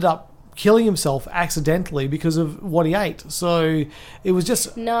 he ended up killing himself accidentally because of what he ate. So it was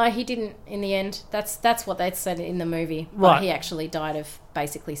just... No, he didn't in the end. That's what they said in the movie. But Right. he actually died of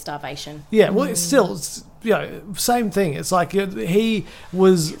basically starvation. Yeah, well, it's you know, same thing. It's like he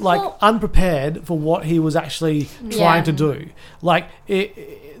was like unprepared for what he was actually trying to do. Like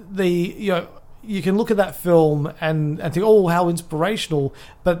you know, you can look at that film and think, oh, how inspirational,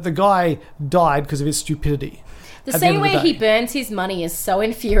 but the guy died because of his stupidity. The scene where he burns his money is so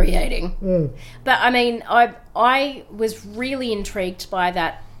infuriating. But I mean, I was really intrigued by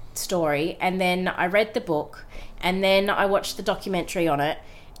that story, and then I read the book, and then I watched the documentary on it,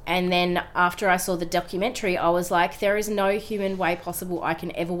 and then after I saw the documentary, I was like, there is no human way possible I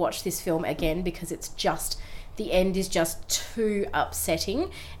can ever watch this film again, because it's just... the end is just too upsetting,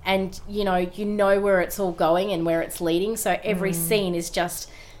 and you know where it's all going and where it's leading, so every scene is just...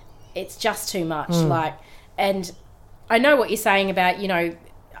 it's just too much. And I know what you're saying about, you know,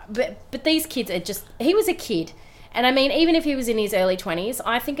 but these kids are just... he was a kid. And I mean, even if he was in his early 20s,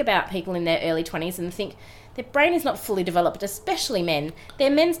 I think about people in their early 20s and think their brain is not fully developed, especially men. Their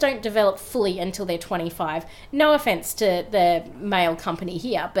men's don't develop fully until they're 25. No offence to the male company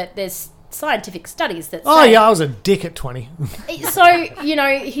here, but there's scientific studies that say... Oh, yeah, I was a dick at 20. So, you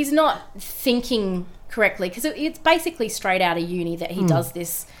know, he's not thinking correctly, because it's basically straight out of uni that he does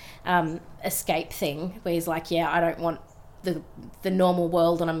this escape thing where he's like, yeah, I don't want the normal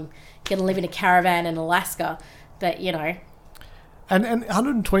world, and I'm going to live in a caravan in Alaska. But, you know... And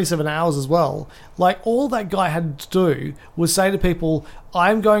 127 hours as well. Like, all that guy had to do was say to people,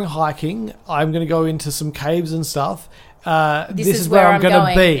 I'm going hiking, I'm going to go into some caves and stuff, this is where I'm going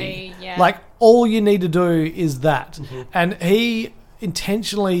to be. Yeah. Like, all you need to do is that. And he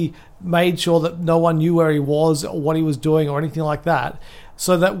intentionally made sure that no one knew where he was or what he was doing or anything like that,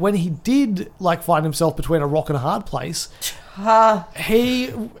 so that when he did, like, find himself between a rock and a hard place...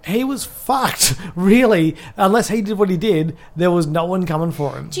 he was fucked, really. Unless he did what he did, there was no one coming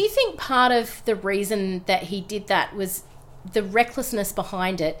for him. Do you think part of the reason that he did that was the recklessness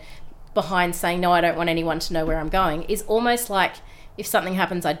behind it, behind saying, no, I don't want anyone to know where I'm going, is almost like, if something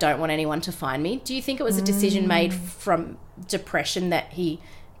happens, I don't want anyone to find me? Do you think it was a decision made from depression that he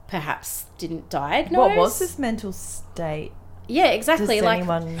perhaps didn't diagnose? What was his mental state? Yeah, exactly. Does Like,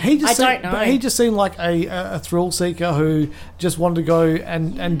 anyone... He just I don't know. But he just seemed like a thrill seeker who just wanted to go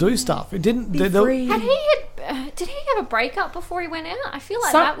and do stuff. It didn't... free. Did he have a breakup before he went out? I feel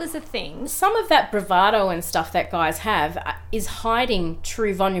like Some- that was a thing. some of that bravado and stuff that guys have is hiding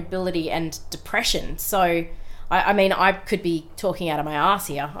true vulnerability and depression. So, I mean, I could be talking out of my arse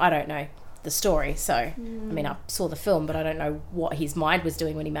here. I don't know the story. So, I mean, I saw the film, but I don't know what his mind was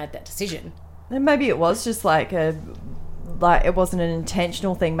doing when he made that decision. And maybe it was just like it wasn't an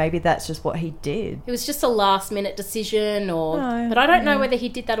intentional thing. Maybe that's just what he did. It was just a last minute decision, No, but I don't know whether he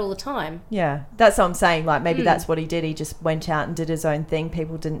did that all the time. Yeah, that's what I'm saying. Like, maybe that's what he did. He just went out and did his own thing.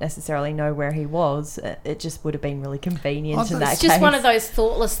 People didn't necessarily know where he was. It just would have been really convenient in that It's case. just one of those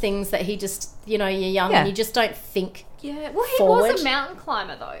thoughtless things that he just, you know, you're young and you just don't think. Yeah, well, he forward. was a mountain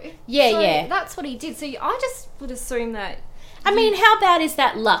climber, though. Yeah, So yeah. That's what he did. So I just would assume that... I mean, how bad is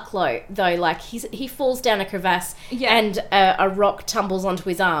that luck, though? Like, he falls down a crevasse Yeah. and a rock tumbles onto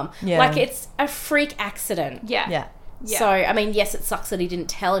his arm. Yeah. Like, it's a freak accident. Yeah. Yeah. Yeah. So, I mean, yes, it sucks that he didn't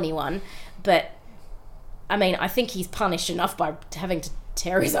tell anyone, but, I mean, I think he's punished enough by having to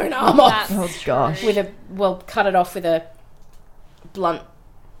tear his own arm off. That's Oh, gosh. true. Cut it off with a blunt,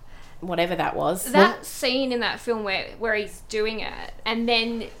 whatever that was. That scene in that film where he's doing it, and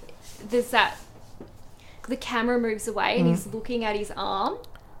then there's that... the camera moves away and he's looking at his arm,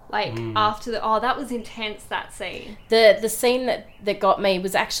 like, after that was intense, that scene. The scene that got me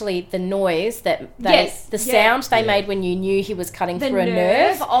was actually the noise the Yes, sound they made when you knew he was cutting The through a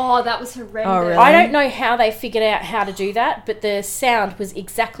nerve. nerve. Oh, that was horrendous. Oh, really? I don't know how they figured out how to do that, but the sound was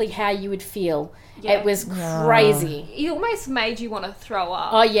exactly how you would feel. Yeah. It was crazy. It almost made you want to throw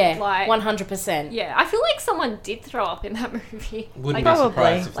up. Oh yeah, Like, 100%. yeah, I feel like someone did throw up in that movie. Wouldn't like, be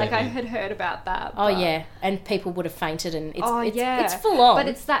surprised if like they I did. had heard about that. Oh but- yeah, and people would have fainted, and it's yeah, it's full on. But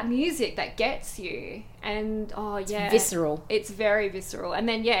it's that music that gets you. And Visceral. It's very visceral. And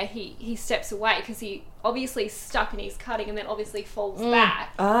then he steps away because he obviously stuck and he's cutting, and then obviously falls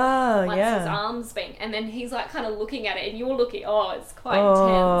back. Oh, once yeah. his arm's been, and then he's like kind of looking at it, and you're looking. Oh, it's quite Oh,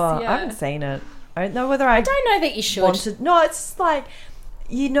 intense. Yeah. I haven't seen it. I don't know whether I don't know that you should. wanted. No, it's just like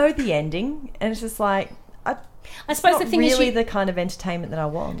you know the ending, and it's just like I suppose the thing really is the kind of entertainment that I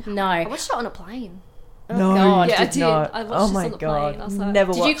want. no. I watched it on a plane. No, God. you Yeah, I did did. not. I watched Oh this my on the god! plane. I was like-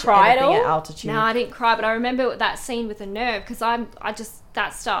 Never Did you watch cry at anything all? at altitude. No, I didn't cry, but I remember that scene with the nerve because I just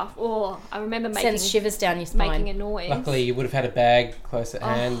that stuff. Oh, I remember making Sends shivers down your spine. making a noise. Luckily, you would have had a bag close at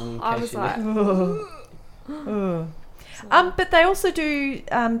hand. In I case was you like, Ugh. But they also do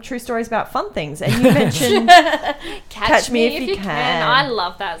true stories about fun things, and you mentioned Catch Me If You Can. I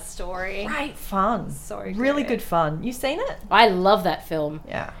love that story. great fun, So really good. good fun. You seen it? I love that film.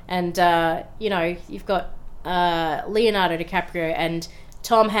 Yeah. And, you've got Leonardo DiCaprio and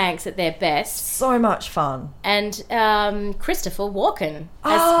Tom Hanks at their best, So much fun and Christopher Walken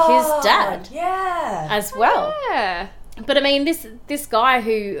as his dad Yeah. as well. Yeah. But I mean, this guy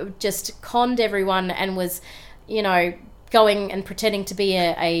who just conned everyone and was, going and pretending to be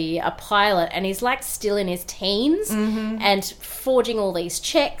a pilot, and he's like still in his teens and forging all these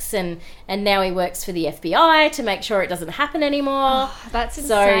checks, and now he works for the FBI to make sure it doesn't happen anymore. That's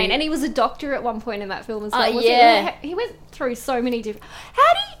So- insane. And he was a doctor at one point in that film as well. wasn't yeah. He went through so many different.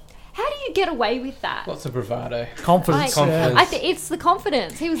 How do you get away with that? Lots of bravado. Confidence. Confidence. I think it's the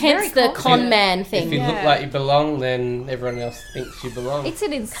confidence. He was very Hence the confident. con man thing. If you look Yeah. like you belong, then everyone else thinks you belong. It's an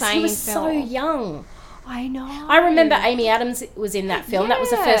 'Cause insane he was so film. young. I know. I remember Amy Adams was in that film. That was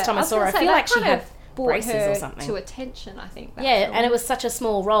the first time I was saw her. gonna I say, feel that like she kind had of brought braces her or something. to attention, I think. That Yeah, film. and it was such a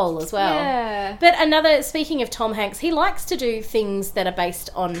small role as well. Yeah. But speaking of Tom Hanks, he likes to do things that are based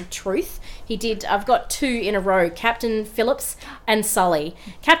on truth. I've got 2 in a row, Captain Phillips and Sully.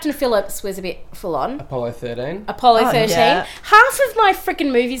 Captain Phillips was a bit full on. Apollo 13. Apollo Oh, 13. yeah. Half of my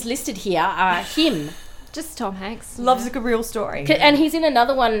freaking movies listed here are him. Just Tom Hanks. Loves a good real story. And he's in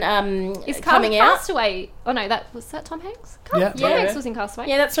another one Is coming out. Castaway? Oh no, was that Tom Hanks? Yeah. Tom Yeah. Hanks was in Castaway.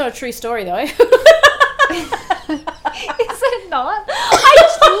 Yeah, that's not a true story though. Is it not?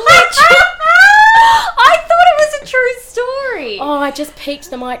 I thought it was a true story. Oh, I just peaked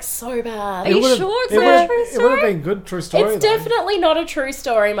the mic so bad. Are you would've- sure it's it not would've- a true It would story? have been good true story. It's though. definitely not a true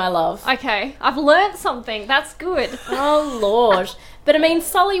story, my love. Okay, I've learnt something. That's good. Oh, Lord. But I mean,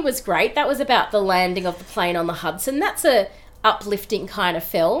 Sully was great. That was about the landing of the plane on the Hudson. That's a uplifting kind of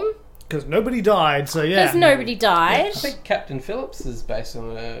film. Because nobody died, so yeah. Because nobody died. I think Captain Phillips is based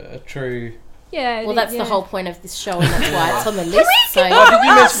on a true... Yeah. Well, that's yeah. the whole point of this show, and that's why it's on the list. So, Oh, did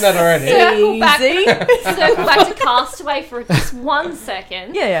you mention that already? Circle back to Castaway for just 1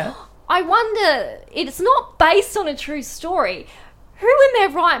 second. Yeah. I wonder, it's not based on a true story. Who in their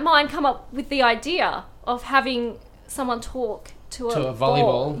right mind come up with the idea of having someone talk to a volleyball?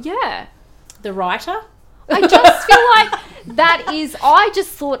 ball? Yeah. the writer. I just feel like that is, I just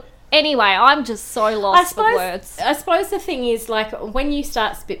thought, anyway, I'm just so lost for words. I suppose the thing is, like, when you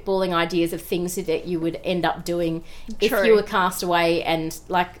start spitballing ideas of things that you would end up doing if True. you were cast away, and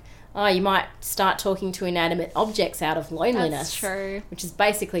like, you might start talking to inanimate objects out of loneliness. That's true. Which is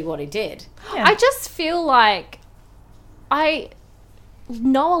basically what he did. Yeah. I just feel like I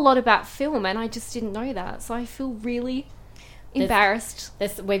know a lot about film and I just didn't know that. So I feel really embarrassed.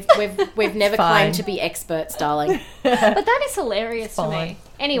 We've never Fine. claimed to be experts, darling. But that is hilarious to Fine. me.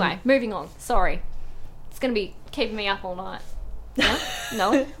 Anyway, moving on. Sorry. It's going to be keeping me up all night. No?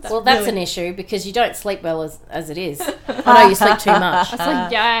 No? Well, that's an issue because you don't sleep well as it is. I know you sleep too much. I was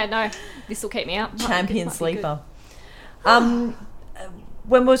like, yeah, no. This will keep me up. Champion Might be good. sleeper.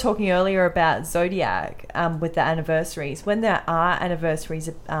 When we were talking earlier about Zodiac with the anniversaries, when there are anniversaries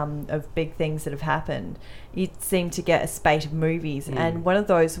of big things that have happened, you seem to get a spate of movies, and one of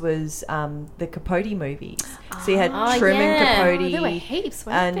those was the Capote movies. So you had Oh, Truman yeah. Capote, Oh, there were heaps,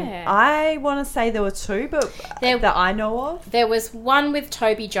 weren't and there? I want to say there were two, but that I know of. There was one with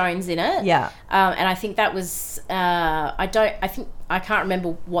Toby Jones in it. Yeah. And I think that was I can't remember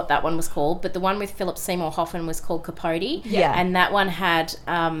what that one was called, but the one with Philip Seymour Hoffman was called Capote. Yeah. And that one had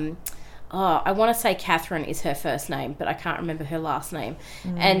I want to say Catherine is her first name, but I can't remember her last name.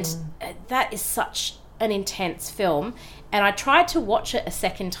 And that is such an intense film. And I tried to watch it a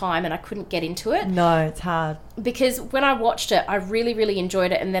second time and I couldn't get into it. No, it's hard. Because when I watched it, I really, really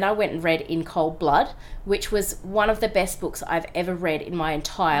enjoyed it. And then I went and read In Cold Blood, which was one of the best books I've ever read in my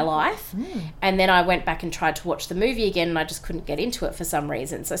entire life. And then I went back and tried to watch the movie again and I just couldn't get into it for some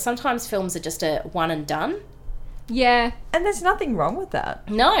reason. So sometimes films are just a one and done. Yeah. And there's nothing wrong with that.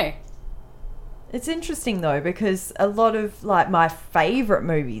 No. It's interesting though, because a lot of like my favorite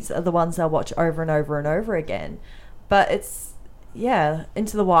movies are the ones I watch over and over and over again. But it's, yeah,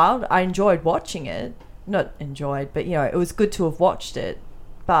 Into the Wild, I enjoyed watching it. Not enjoyed, but it was good to have watched it.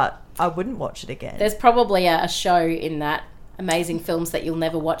 But I wouldn't watch it again. There's probably a show in that, Amazing Films That You'll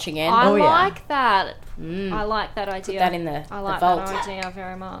Never Watch Again. I Oh, yeah. like that. I like that idea. Put that in the I like vault. that idea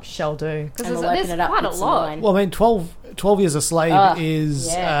very much. Shall do. Because And we'll there's open it up quite a with some lot. wine. Well, I mean, 12 Years a Slave is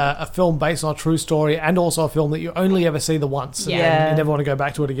yeah. a film based on a true story, and also a film that you only ever see the once, and Yeah. then you never want to go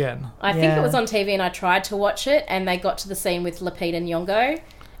back to it again. I think Yeah. it was on TV and I tried to watch it, and they got to the scene with Lupita Nyong'o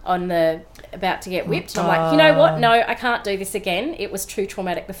on the about to get whipped. And I'm like, you know what? No, I can't do this again. It was too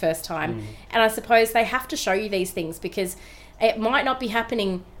traumatic the first time. And I suppose they have to show you these things because it might not be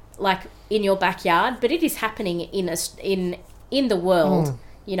happening like in your backyard, but it is happening in the world.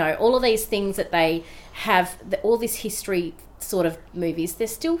 All of these things that they have, all this history sort of movies,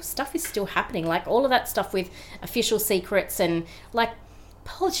 stuff is still happening. Like all of that stuff with official secrets, and like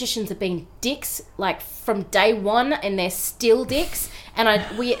politicians have been dicks like from day one, and they're still dicks, and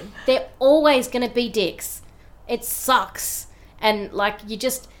they're always going to be dicks. It sucks. And like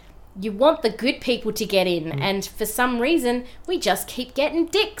you want the good people to get in, and for some reason we just keep getting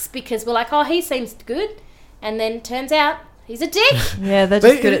dicks because we're like, oh, he seems good, and then turns out he's a dick. Yeah, they're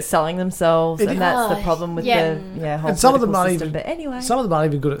just good at selling themselves, and that's the Oh, problem with yeah. the whole And some of them political aren't system. even. But anyway, Some of them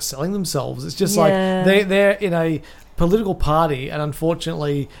aren't even good at selling themselves. It's just Yeah. like they're in a political party, and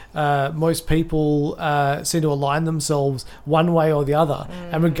unfortunately, most people seem to align themselves one way or the other.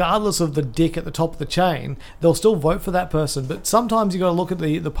 And regardless of the dick at the top of the chain, they'll still vote for that person. But sometimes you got to look at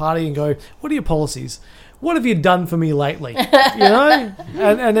the party and go, "What are your policies? What have you done for me lately?"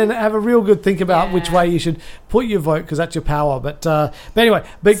 And then have a real good think about which way you should put your vote, because that's your power. But anyway,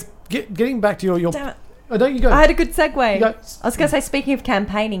 getting back to your damn it. oh, don't you go? I had a good segue. You go. I was going to say, speaking of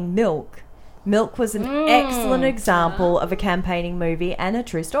campaigning, Milk was an excellent example of a campaigning movie and a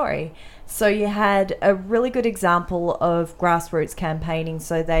true story. So you had a really good example of grassroots campaigning.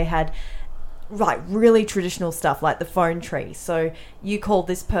 So they had really traditional stuff like the phone tree. So you call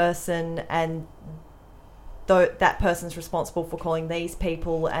this person, and that person's responsible for calling these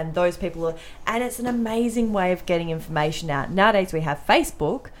people, and those people are, and it's an amazing way of getting information out. Nowadays we have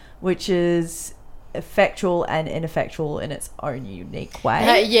Facebook, which is effectual and ineffectual in its own unique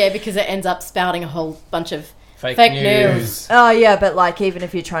way. Yeah, because it ends up spouting a whole bunch of Fake news. news. Oh yeah, but like even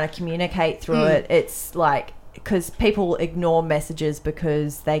if you're trying to communicate through it, it's like, because people ignore messages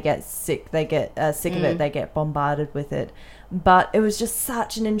because they get sick of it, they get bombarded with it. But it was just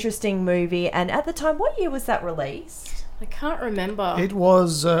such an interesting movie. And at the time, what year was that released? I can't remember. It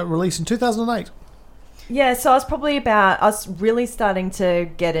was released in 2008. Yeah, so I was really starting to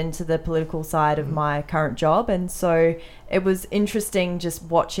get into the political side of my current job, and so it was interesting just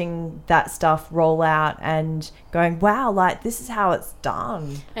watching that stuff roll out and going, wow, like this is how it's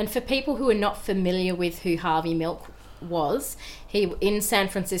done. And for people who are not familiar with who Harvey Milk was, in San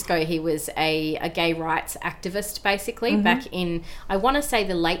Francisco, he was a gay rights activist, basically, back in, I want to say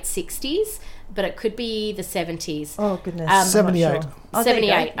the late 60s, but it could be the 70s. Oh, goodness. Um, 78. Oh, there you go.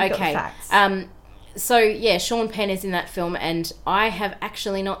 78, You got the okay. facts. So, yeah, Sean Penn is in that film, and I have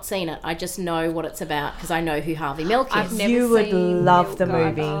actually not seen it. I just know what it's about because I know who Harvey Milk is. I've never You would seen love Milk the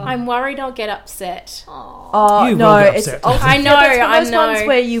movie. either. I'm worried I'll get upset. Oh, You no, will get it's upset. I know, that's one I of those ones know.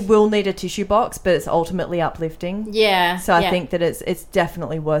 where you will need a tissue box, but it's ultimately uplifting. Yeah. So I yeah. think that it's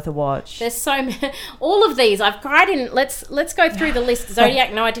definitely worth a watch. There's so many. All of these I've cried in. Let's go through the list.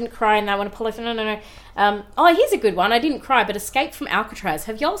 Zodiac. No, I didn't cry in that one. Apollo. No. Oh, here's a good one. I didn't cry, but Escape from Alcatraz.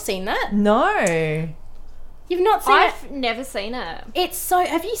 Have y'all seen that? No. You've not seen it? I've never seen it. It's so.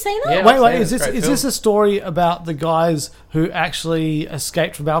 Have you seen that? Yeah. Wait, I've seen is it. It's a great this a story about the guys who actually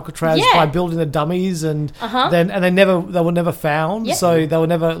escaped from Alcatraz Yeah. by building the dummies, and Uh-huh. they were never found, Yep. so they were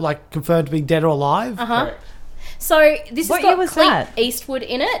never like confirmed to be dead or alive? Correct. So this What has year got was Clint that? Eastwood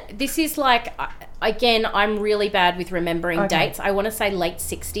in it. This is like, again, I'm really bad with remembering Okay. dates. I want to say late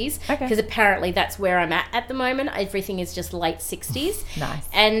 60s Okay. because apparently that's where I'm at the moment. Everything is just late 60s. Nice.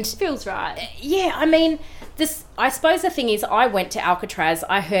 And Feels right. yeah, I mean, I suppose the thing is, I went to Alcatraz.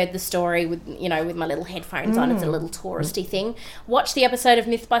 I heard the story with my little headphones on. It's a little touristy thing. Watched the episode of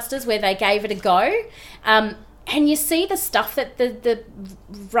Mythbusters where they gave it a go. And you see the stuff that the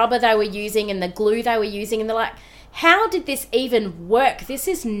rubber they were using and the glue they were using, and they're like, how did this even work? This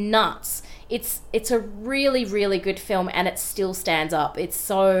is nuts. It's a really, really good film, and it still stands up. It's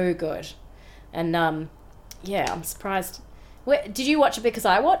so good. And yeah, I'm surprised. Did you watch it because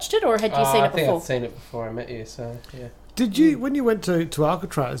I watched it, or had you seen I it think before? I'd seen it before I met you, so yeah. Did you, when you went to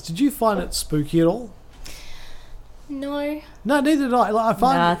Alcatraz, did you find it spooky at all? No. No, neither did I. Like, I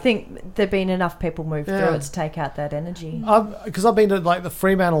find I think there've been enough people move Yeah. through it to take out that energy. because I've been to like the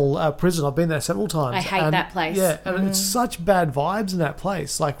Fremantle prison. I've been there several times. I hate that place. Yeah, and it's such bad vibes in that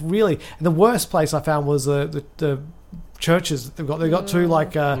place. Like really, and the worst place I found was the churches that they've got two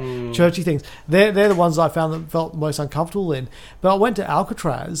like churchy things. They're the ones I found that felt most uncomfortable in. But I went to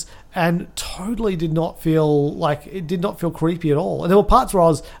Alcatraz and totally did not feel creepy at all. And there were parts where I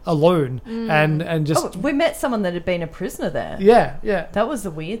was alone and just Oh, we met someone that had been a prisoner there. yeah. That was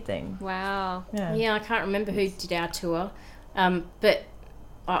the weird thing. Wow. Yeah. Yeah, I can't remember who did our tour. But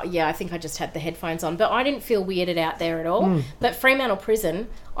I think I just had the headphones on. But I didn't feel weirded out there at all. But Fremantle Prison,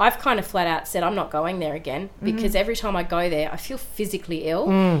 I've kind of flat out said I'm not going there again because every time I go there, I feel physically ill.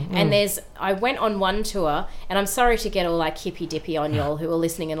 And I went on one tour, and I'm sorry to get all like hippy dippy on y'all who are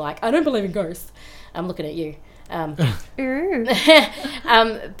listening and like, I don't believe in ghosts. I'm looking at you.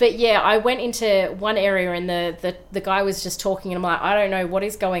 But yeah, I went into one area and the guy was just talking and I'm like, I don't know what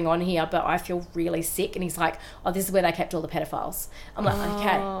is going on here, but I feel really sick. And he's like, oh, this is where they kept all the pedophiles. I'm like,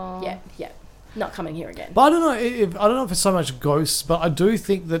 okay, yeah, not coming here again. But I don't know if it's so much ghosts, but I do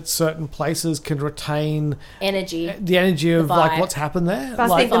think that certain places can retain Energy. the energy of like vibe. what's happened there. But I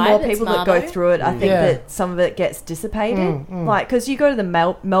Like, think the more vibe, it's people that go Mabo. through it, I think Yeah. that some of it gets dissipated. Like, because you go to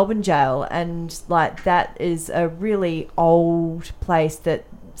the Melbourne jail, and like that is a really old place that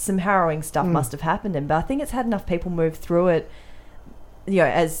some harrowing stuff must have happened in. But I think it's had enough people move through it,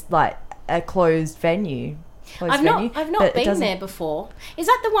 as like a closed venue. I've not but it been doesn't- there before. Is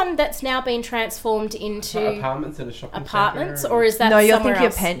that the one that's now been transformed into Apartments in a shopping apartments, centre. or is that No, you're somewhere thinking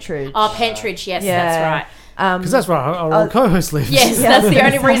else? of Pentridge. Oh, Pentridge. Yes, Yeah. that's right. because that's where our co-host lives. Yes, Yeah, that's the I was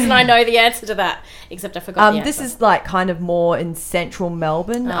only gonna reason I know the answer to that. Except I forgot the answer. This is like kind of more in central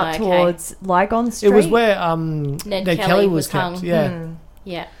Melbourne, Oh, up okay. towards Lygon Street. It was where Ned Kelly was hung. kept. Yeah.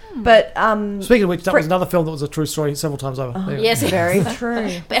 Yeah. But Speaking of which, that Fre- was another film that was a true story several times over. There you go. Yes. very true.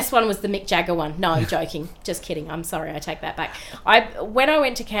 Best one was the Mick Jagger one. No, I'm joking. Just kidding. I'm sorry. I take that back. When I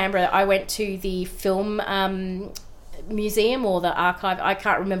went to Canberra, I went to the film museum or the archive. I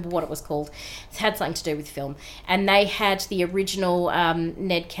can't remember what it was called. It had something to do with film. And they had the original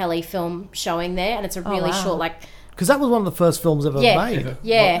Ned Kelly film showing there. And it's a really wow. short, like... Because that was one of the first films ever Yeah. made.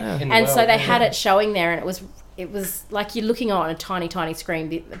 Yeah. In the And so world, they yeah. had it showing there, and it was like you're looking on a tiny, tiny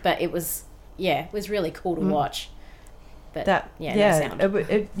screen, but it was really cool to watch. But no sound.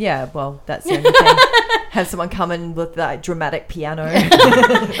 Well, that's the only thing. Have someone come in with that dramatic piano.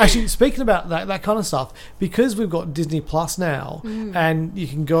 Actually, speaking about that kind of stuff, because we've got Disney Plus now, and you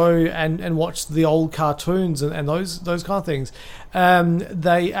can go and watch the old cartoons and those kind of things,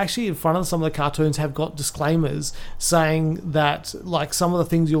 they actually in front of some of the cartoons have got disclaimers saying that like some of the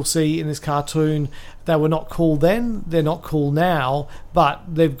things you'll see in this cartoon, they were not cool then, they're not cool now, but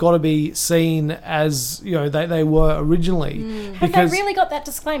they've got to be seen as they were originally. Have they really got that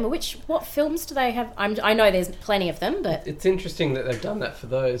disclaimer? What films do they have? I know there's plenty of them, but It's interesting that they've done that for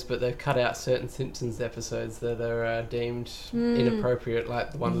those, but they've cut out certain Simpsons episodes that are deemed inappropriate,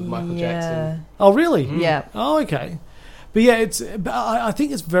 like the one with Michael Jackson. Oh, really? Yeah. Oh, okay. But yeah, I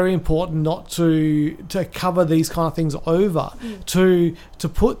think it's very important not to cover these kind of things over, to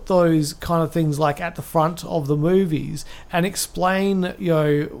put those kind of things like at the front of the movies and explain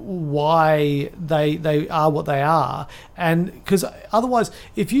why they are what they are, and because otherwise,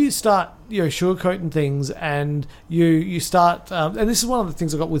 if you start sugarcoating things and you start and this is one of the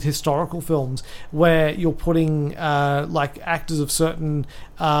things I got with historical films where you're putting like actors of certain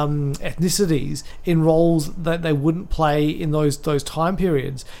ethnicities in roles that they wouldn't play in those time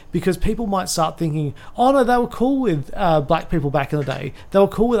periods, because people might start thinking, oh no, they were cool with black people back in the day, they were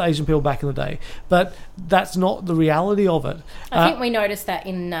cool with Asian people back in the day, but that's not the reality of it. I think we noticed that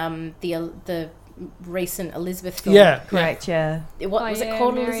in the recent Elizabeth film. Yeah, Correct, yeah. Was it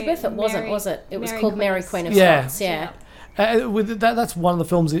called Mary- Elizabeth? It wasn't, Mary- was it? It was Mary called Mary Queen Queen of of Yeah. Scots. Yeah. With that's one of the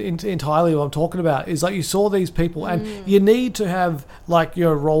films entirely what I'm talking about, is like you saw these people and you need to have like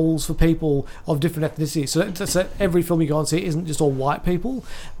roles for people of different ethnicities, so that every film you go and see isn't just all white people.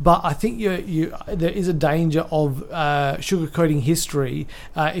 But I think there is a danger of sugarcoating history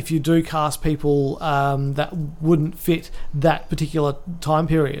if you do cast people that wouldn't fit that particular time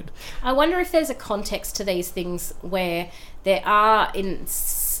period. I wonder if there's a context to these things where there are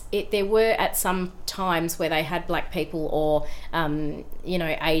there were at some times where they had black people or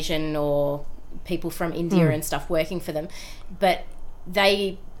Asian or people from India and stuff working for them, but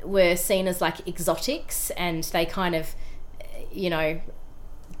they were seen as like exotics, and they kind of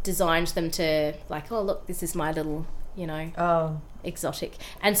designed them to like, oh look, this is my little exotic,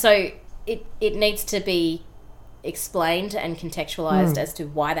 and so it needs to be explained and contextualized as to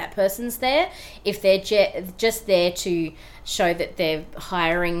why that person's there. If they're just there to show that they're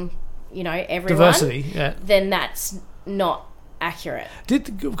hiring, everyone, Diversity, yeah. then that's not accurate.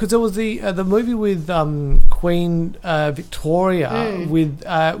 Because there was the movie with Queen Victoria with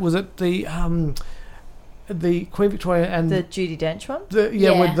was it the Queen Victoria and The Judi Dench one?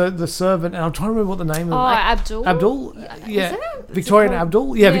 with the servant, and I'm trying to remember what the name of it. Abdul. Abdul, Is it? Victorian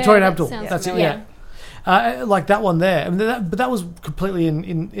Abdul, Victorian Abdul. sounds That's it. familiar. Yeah. Like that one there, but that was completely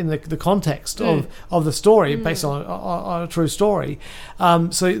in the context of the story, based on a true story.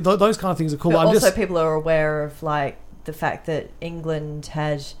 So those kind of things are cool. But I'm also, just, people are aware of like the fact that England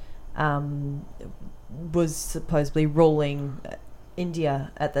had was supposedly ruling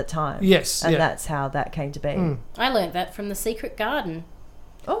India at that time. Yes, and yeah. that's how that came to be. I learnt that from The Secret Garden.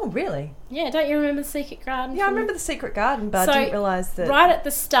 Oh, really? Yeah, don't you remember The Secret Garden? Yeah, I remember The Secret Garden, but So, I didn't realise that. Right at the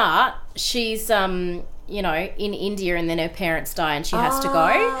start, she's in India, and then her parents die and she has to go.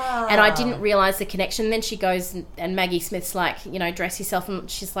 And I didn't realise the connection. Then she goes and Maggie Smith's like, dress yourself, and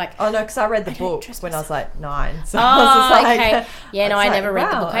she's like, Oh no, because I read the don't book trust when I was myself. like 9. So I was just like, okay. Yeah, no, it's I like, never read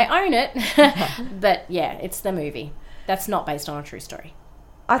the wow. book. I own it. But yeah, it's the movie. That's not based on a true story.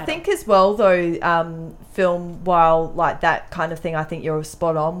 I think as well though, film, while like that kind of thing, I think you're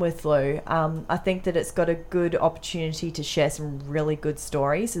spot on with, Lou. I think that it's got a good opportunity to share some really good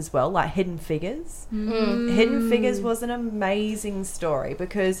stories as well, like Hidden Figures. Hidden Figures was an amazing story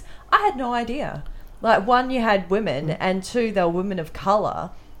because I had no idea. Like, one, you had women, and two, they were women of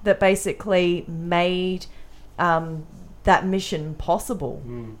colour that basically made that mission possible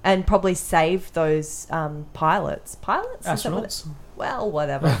and probably saved those pilots. Pilots? Is that what astronauts. well,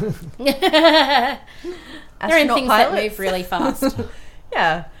 whatever. They're in Astronaut things that pilots. move really fast.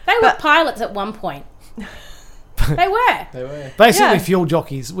 Yeah. They were But- pilots at one point. They were. They were. Basically, Yeah. fuel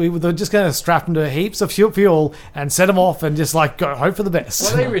jockeys. We were just going to strap them to heaps of fuel and set them off and just like go hope for the best.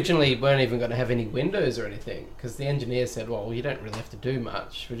 Well, they originally weren't even going to have any windows or anything because the engineer said, "Well, you don't really have to do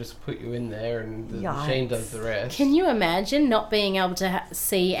much. We just put you in there, and the machine does the rest." Can you imagine not being able to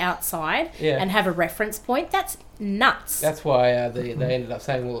see outside Yeah. and have a reference point? That's nuts. That's why they ended up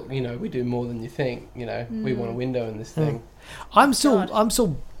saying, "Well, we do more than you think. We want a window in this thing." I'm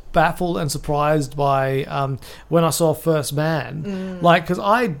still baffled and surprised by when I saw First Man, because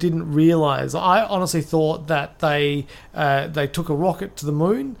I didn't realize. I honestly thought that they took a rocket to the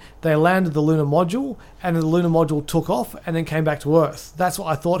moon, they landed the lunar module, and the lunar module took off and then came back to Earth. That's what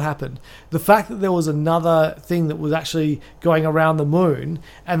I thought happened. The fact that there was another thing that was actually going around the moon,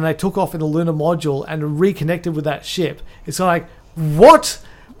 and they took off in the lunar module and reconnected with that ship, it's like, what?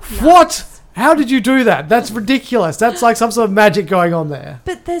 What? How did you do that? That's ridiculous. That's like some sort of magic going on there.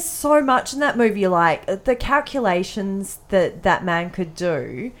 But there's so much in that movie, like the calculations that man could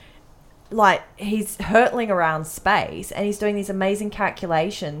do. Like, he's hurtling around space and he's doing these amazing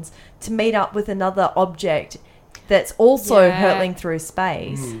calculations to meet up with another object that's also Yeah. hurtling through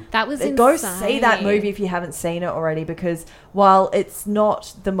space. That was insane. Go see that movie if you haven't seen it already, because while it's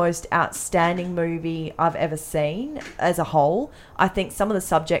not the most outstanding movie I've ever seen as a whole, I think some of the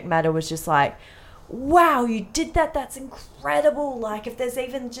subject matter was just like, wow, you did that. That's incredible. Like, if there's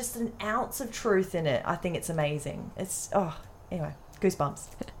even just an ounce of truth in it, I think it's amazing. Anyway, goosebumps.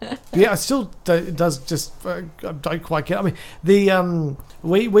 Yeah, it still does just I don't quite get. I mean, the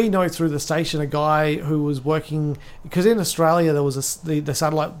we know through the station a guy who was working, because in Australia there was the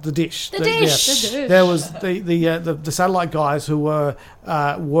satellite, the dish. The dish. Yeah, there was the satellite guys who were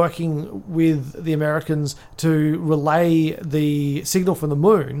working with the Americans to relay the signal from the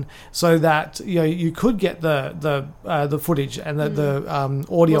moon, so that you could get the footage and the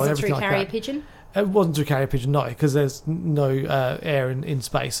audio Was and it through everything like carrier that. pigeon? It wasn't through carrier pigeon, no, because there's no air in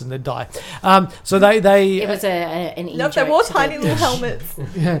space and they'd die. So they It was an No, they wore tiny little helmets.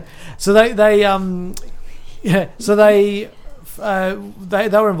 yeah. So they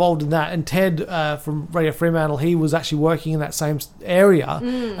were involved in that, and Ted from Radio Fremantle, he was actually working in that same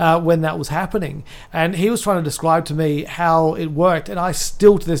area when that was happening, and he was trying to describe to me how it worked, and I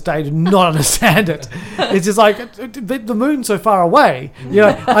still to this day do not understand it. It's just like the moon's so far away,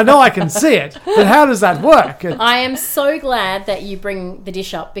 I know I can see it, but how does that work? I am so glad that you bring The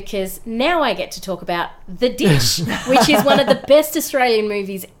Dish up, because now I get to talk about The Dish, which is one of the best Australian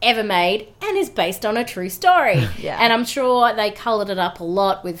movies ever made and is based on a true story. Yeah. And I'm sure they coloured it up a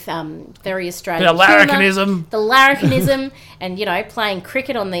lot with very Australian The larrikinism. humour, the larrikinism, and playing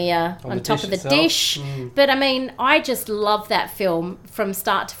cricket on the on the top dish of the itself. dish. But I mean, I just love that film from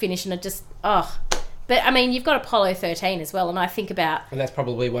start to finish, and it just But I mean, you've got Apollo 13 as well, and I think about And that's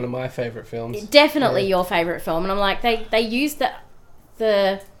probably one of my favourite films. definitely your favourite film, and I'm like, they used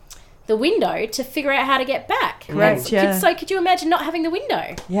the the window to figure out how to get back. Correct, yeah. So could you imagine not having the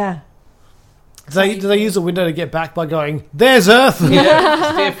window? Yeah. Do they use the window to get back by going, "There's Earth"?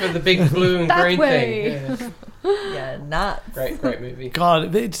 Yeah, steer for the big blue and That green way. thing. Yeah, nuts. Great movie.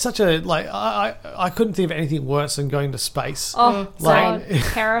 God, it's such a like. I couldn't think of anything worse than going to space. Oh, Like- God,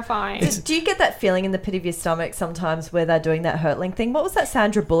 terrifying. Do you get that feeling in the pit of your stomach sometimes where they're doing that hurtling thing? What was that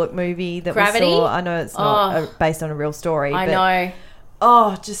Sandra Bullock movie that Gravity? we saw? I know it's not based on a real story. I but, know.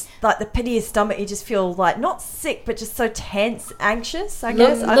 Oh, just like the pit of your stomach, you just feel like not sick, but just so tense, anxious, I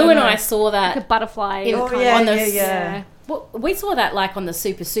guess. I Lou don't and know. I saw Like a that. butterfly. in- Oh, kind yeah, of- on the- yeah. Well, we saw that like on the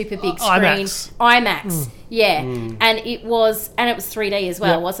super big screen, IMAX. IMAX, yeah, and it was 3D as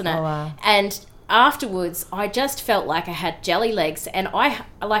well, Yeah. wasn't it? Oh, wow. And afterwards, I just felt like I had jelly legs, and I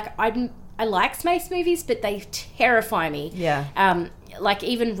like space movies, but they terrify me. Yeah. Like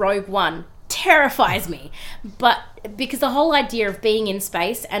even Rogue One terrifies me, but because the whole idea of being in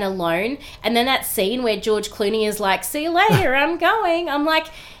space and alone, and then that scene where George Clooney is like, "See you later, I'm going," I'm like,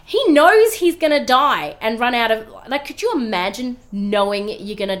 he knows he's gonna die and run out of, like, could you imagine knowing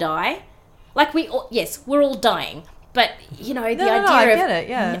you're gonna die? Like, we're all dying, but you know, the idea I of get it,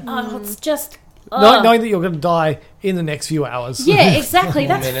 yeah. oh, it's just Knowing that you're going to die in the next few hours. yeah, exactly.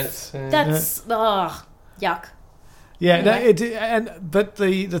 4 That's minutes. that's yuck. Yeah, no, but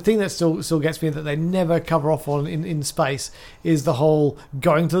the thing that still gets me that they never cover off on in space is the whole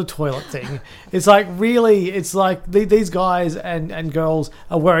going to the toilet thing. It's like really, it's like these guys and girls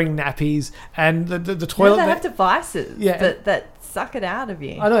are wearing nappies and the toilet. They have devices that suck it out of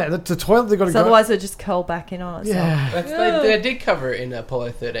you. I know the toilet they've got to So go. otherwise it'll just curl back in on itself. Yeah. They did cover it in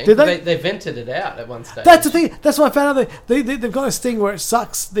Apollo 13. Did they? They vented it out at one stage. That's the thing. That's what I found out. They've got this thing where it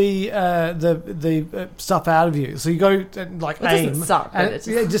sucks the stuff out of you. So you go and like It doesn't aim, suck, but and it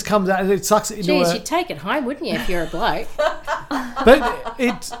it just comes out. And it sucks it into Jeez, a. you'd take it home, wouldn't you, if you're a bloke? But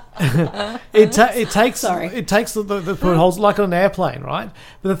it takes Sorry. it takes the put holes like on an airplane, right?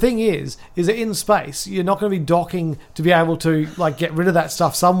 But the thing is that in space you're not going to be docking to be able to like get rid of that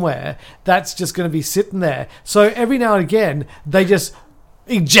stuff somewhere. That's just going to be sitting there. So every now and again they just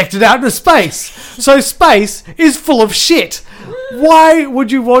eject it out into space. So space is full of shit. Why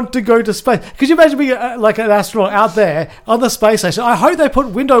would you want to go to space? Could you imagine being like an astronaut out there on the space station? I hope they put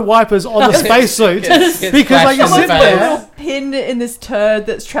window wipers on the spacesuit because like you're Someone's sitting put a there. Little pin in this turd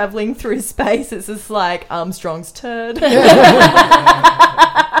that's traveling through space. It's just like Armstrong's turd.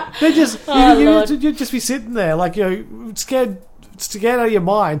 They just Lord. you'd just be sitting there like scared out of your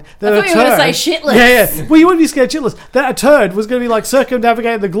mind that I thought a you were turd. going to say shitless. Yeah. Well, you wouldn't be scared shitless. That a turd was going to be like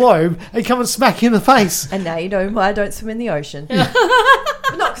circumnavigating the globe and come and smack you in the face. And now you know why I don't swim in the ocean. Not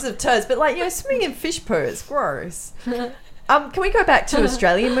because of turds, but like swimming in fish poo. It's gross. Can we go back to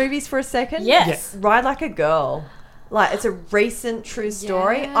Australian movies for a second? Yes. Ride Like a Girl. Like, it's a recent true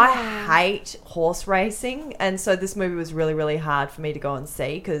story. Yeah. I hate horse racing, and so this movie was really, really hard for me to go and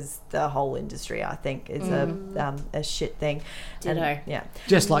see because the whole industry, I think, is a shit thing. Ditto. And, yeah.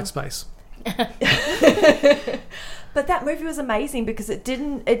 Just like space. But that movie was amazing because it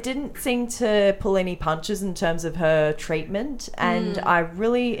didn't seem to pull any punches in terms of her treatment, and I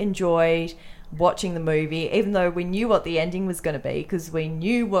really enjoyed watching the movie, even though we knew what the ending was going to be because we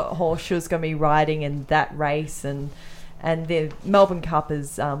knew what horse she was going to be riding in that race, and the Melbourne Cup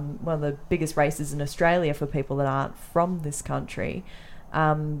is one of the biggest races in Australia for people that aren't from this country.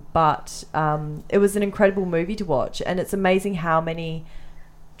 But it was an incredible movie to watch, and it's amazing how many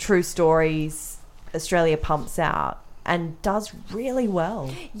true stories Australia pumps out and does really well.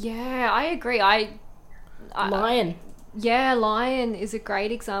 Yeah, I agree. Lion. Yeah, Lion is a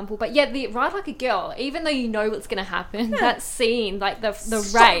great example. But yeah, the Ride Like a Girl, even though you know what's going to happen, that scene, like the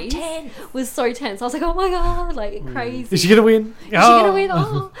race was so tense. I was like, oh my God, like crazy. Is she going to win? Is she gonna win?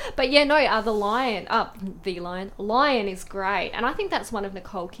 Oh, but yeah, no. Lion is great, and I think that's one of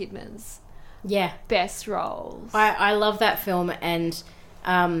Nicole Kidman's Yeah. best roles. I love that film, and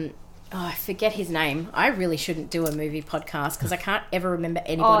I forget his name. I really shouldn't do a movie podcast because I can't ever remember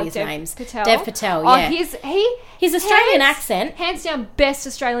anybody's Dev names. Patel. Dev Patel, Oh, yeah. His Australian accent. hands down, best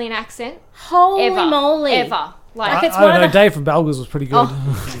Australian accent Holy ever, moly. ever. Like, it's I one don't of know. the- Dave from Balgas was pretty good.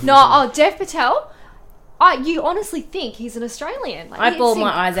 Dev Patel. You honestly think he's an Australian? Like, I bawled it's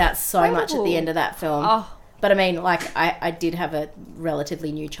my eyes out so much at the incredible. end of that film. Oh. But I mean, like, I did have a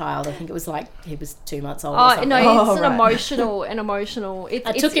relatively new child. I think it was like he was 2 months old or Oh something. no, Oh, it's right. an emotional.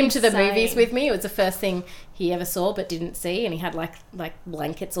 I took him to the insane. movies with me. It was the first thing he ever saw but didn't see, and he had like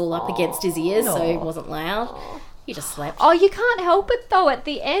blankets all up against his ears so he wasn't loud. He just slept. Oh, you can't help it though. At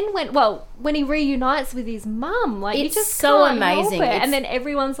the end, when he reunites with his mum, like you It's just so can't help amazing. it. It's- And then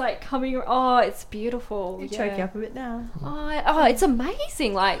everyone's like coming. Oh, it's beautiful. You're choking up a bit now. Oh, it's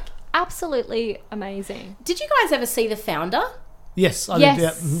amazing. Like absolutely amazing. Did you guys ever see The Founder? Yes, I Yes. did.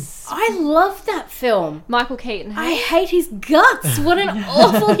 Yeah. Mhm. I love that film. Michael Keaton. I hate his guts. What an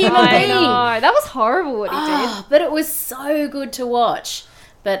awful human I being. know. That was horrible what he did. Ah, but it was so good to watch.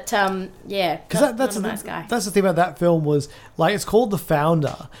 But yeah, Because that's a nice guy. That's the thing about that film was like it's called The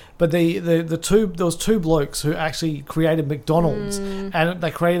Founder, but the two there was two blokes who actually created McDonald's and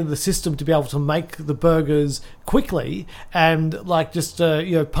they created the system to be able to make the burgers quickly and like just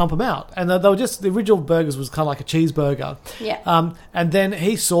pump them out. And they were just the original burgers was kind of like a cheeseburger. Yeah. And then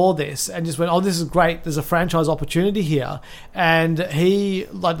he saw this and just went, "Oh, this is great. There's a franchise opportunity here." And he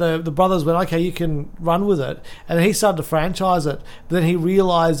like the brothers went, "Okay, you can run with it." And then he started to franchise it. But then he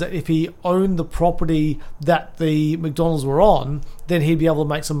realized that if he owned the property that the McDonald's were on, then he'd be able to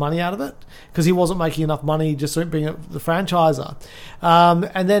make some money out of it because he wasn't making enough money just being the franchiser.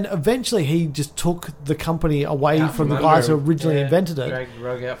 And then eventually he just took the company away Out from the under guys who him. originally Yeah, invented it Dragged the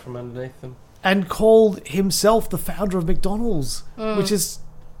rug out from underneath them. and called himself the founder of McDonald's, which is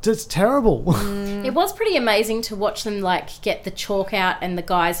just terrible. It was pretty amazing to watch them like get the chalk out and the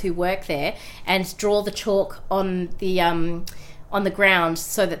guys who work there and draw the chalk on the ground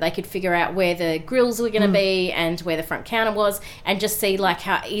so that they could figure out where the grills were going to be and where the front counter was, and just see like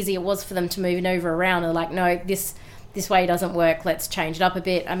how easy it was for them to move it over around. They're like, no, this way doesn't work. Let's change it up a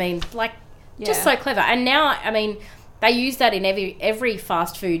bit. I mean, like, just so clever. And now, I mean, they use that in every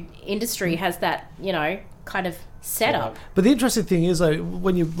fast food industry has that, kind of setup. But the interesting thing is, though,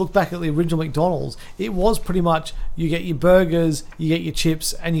 when you look back at the original McDonald's, it was pretty much you get your burgers, you get your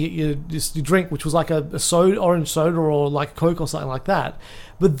chips, and you get your drink, which was like a soda, orange soda, or like Coke or something like that.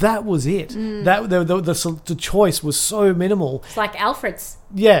 But that was it. That the choice was so minimal. It's like Alfred's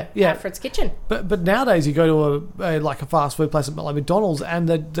Alfred's Kitchen. But nowadays you go to a fast food place like McDonald's, and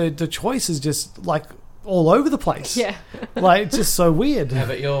the choice is just like all over the place. Yeah. Like it's just so weird. Have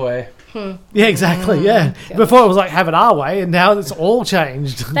it your way. Yeah, exactly. Yeah. Before it was like have it our way, and now it's all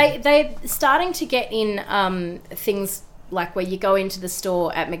changed. They're starting to get in things like where you go into the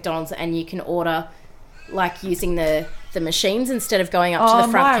store at McDonald's and you can order like using the machines instead of going up to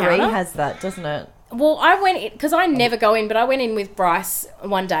the front Myree counter. has that, doesn't it? Well, I went in because I never go in, but I went in with Bryce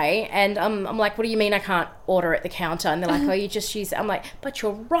one day, and I'm like, "What do you mean I can't order at the counter?" And they're like, "Oh, you just use it." I'm like, "But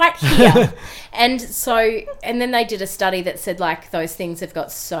you're right here." and then they did a study that said like those things have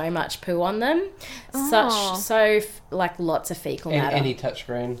got so much poo on them, like lots of fecal matter. Any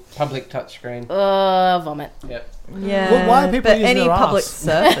touchscreen, public touchscreen. Vomit. Yep. Yeah. Well, why are people but using any their public arse?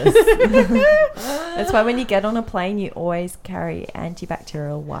 surface? That's why when you get on a plane, you always carry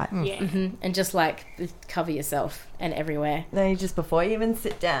antibacterial wipe. Yeah. And just like cover yourself and everywhere. No, you just before you even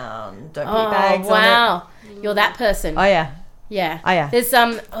sit down, don't put Oh your bags on wow, you're that person. it. Oh yeah, Yeah. Oh, yeah. There's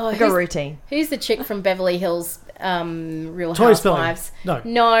like a routine. who's the chick from Beverly Hills Real Tori Spelling. Housewives?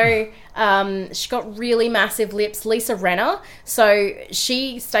 No. She got really massive lips. Lisa Renner. So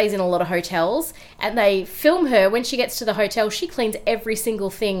she stays in a lot of hotels, and they film her when she gets to the hotel. She cleans every single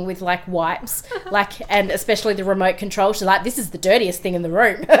thing with like wipes, and especially the remote control. She's like, "This is the dirtiest thing in the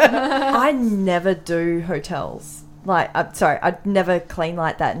room." I never do hotels. Like, I'm sorry, I'd never clean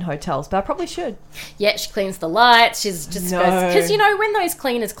like that in hotels, but I probably should. Yeah, she cleans the lights. She's just No. because when those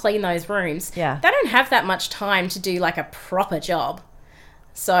cleaners clean those rooms, Yeah. they don't have that much time to do like a proper job.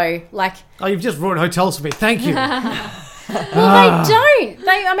 So like, Oh, you've just ruined hotels for me. Thank you. well, they don't.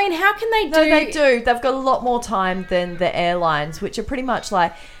 I mean, how can they do? No, they do. They've got a lot more time than the airlines, which are pretty much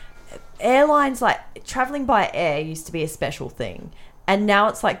like airlines. Like traveling by air used to be a special thing, and now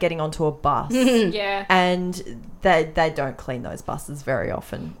it's like getting onto a bus. Yeah. And they don't clean those buses very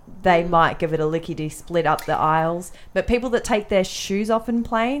often. They might give it a lickety split up the aisles, but people that take their shoes off in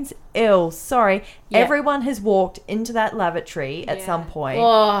planes, sorry. Yeah. Everyone has walked into that lavatory at some point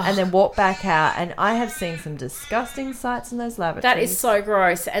Oh. and then walked back out, and I have seen some disgusting sights in those lavatories. That is so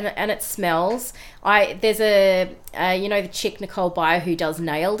gross, and it smells. There's the chick Nicole Byer who does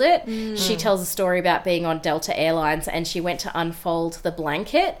Nailed It. She tells a story about being on Delta Airlines, and she went to unfold the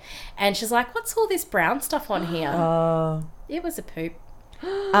blanket, and she's like, "What's all this brown stuff on here?" Oh. It was a poop.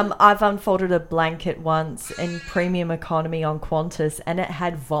 I've unfolded a blanket once in premium economy on Qantas, and it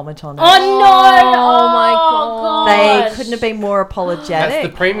had vomit on it. Oh no! Oh, my God. They couldn't have been more apologetic. That's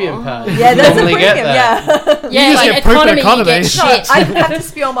the premium part. Yeah, You that's the normally premium. get that. Yeah. Yeah, You just like get poop in economy, economy. you get No, shit. I didn't have to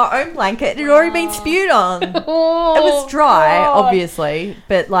spew on my own blanket. It had already been spewed on. It Oh, was dry, God. obviously,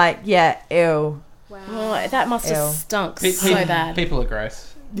 but like, yeah, ew. Oh, that must have Ew. stunk Pe- so pe- bad. People are gross.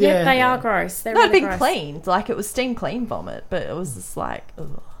 Yeah, they are gross. They're No, it'd really been gross. cleaned. Like, it was steam clean vomit, but it was just like,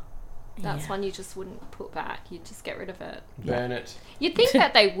 ugh. That's one you just wouldn't put back. You'd just get rid of it. Burn it. You'd think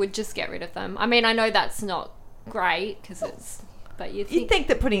that they would just get rid of them. I mean, I know that's not great because it's... but you'd You'd think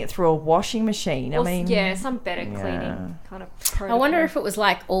that putting it through a washing machine, or some better cleaning kind of protocol. I wonder if it was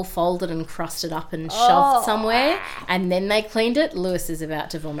like all folded and crusted up and shoved somewhere, and then they cleaned it. Lewis is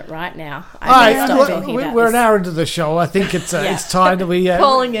about to vomit right now. We're an hour into the show. I think it's time that we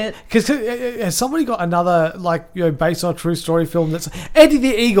calling it. Because has somebody got another based on a true story film that's Eddie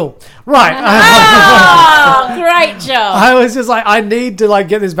the Eagle? Right. Oh, great job. I was just like, I need to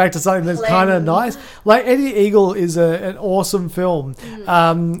get this back to something that's kind of nice. Like Eddie the Eagle is an awesome film,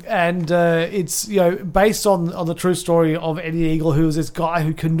 and it's based on the true story of Eddie the Eagle, who was this guy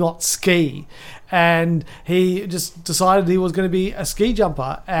who could not ski. And he just decided he was going to be a ski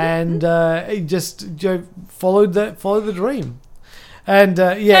jumper, and he just followed the dream. And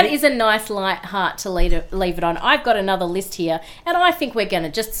that is a nice light heart to leave it on. I've got another list here, and I think we're going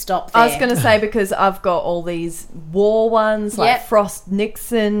to just stop there. I was going to say, because I've got all these war ones, like Frost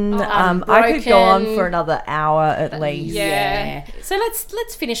Nixon. I could go on for another hour at least. Yeah. So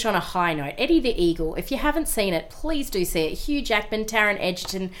let's finish on a high note. Eddie the Eagle. If you haven't seen it, please do see it. Hugh Jackman, Taron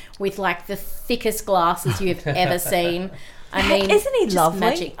Egerton, with the thickest glasses you've ever seen. I mean, isn't he lovely?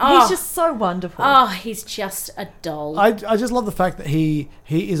 Magic. He's just so wonderful. Oh, he's just a doll. I just love the fact that he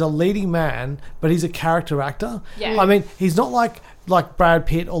is a leading man, but he's a character actor. Yeah. I mean, he's not like Brad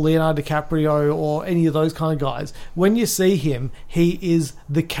Pitt or Leonardo DiCaprio or any of those kind of guys. When you see him, he is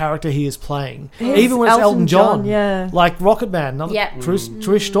the character he is playing. Even when it's Elton John, like Rocket Man, another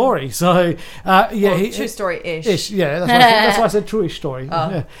true-ish story. So, true story-ish. Yeah, that's why I said true-ish story.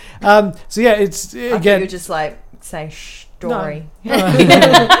 Oh. Yeah. So yeah, it's I again. you were just say story. No,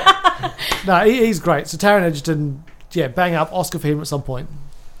 he's great. So Taron Egerton, bang up Oscar for him at some point.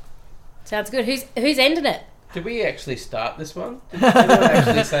 Sounds good. Who's ending it? Did we actually start this one? Did anyone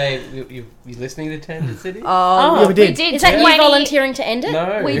actually say you're listening to Tangent City? Yeah, we did. Is that you volunteering to end it?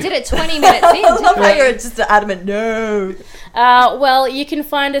 No. We did it 20 minutes in, didn't we? You're just adamant, no. Well, you can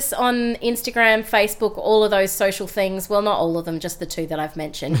find us on Instagram, Facebook, all of those social things. Well, not all of them, just the two that I've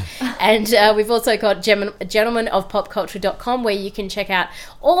mentioned. And we've also got gentlemenofpopculture.com, where you can check out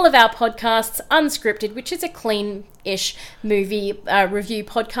all of our podcasts, Unscripted, which is a clean-ish movie review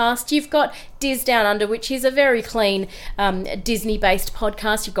podcast. You've got Diz Down Under, which is a very clean Disney-based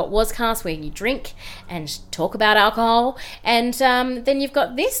podcast. You've got Wazcast, where you drink and talk about alcohol. And then you've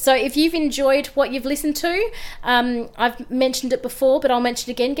got this. So if you've enjoyed what you've listened to, I've mentioned it before, but I'll mention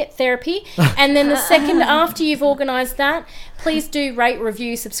it again, get therapy. And then the second after you've organised that, please do rate,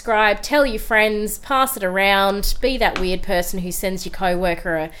 review, subscribe, tell your friends, pass it around, be that weird person who sends your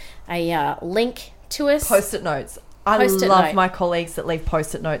co-worker a link to us. Post-it notes. I love my colleagues that leave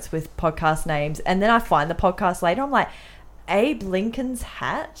post-it notes with podcast names, and then I find the podcast later. I'm like, Abe Lincoln's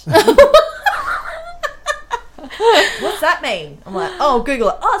hat? What's that mean? I'm like, Google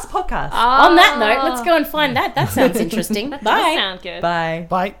it. It's a podcast. On that note, let's go and find that. That sounds interesting. Bye. That sounds good. Bye.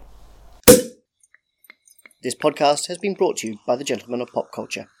 Bye. This podcast has been brought to you by the Gentlemen of Pop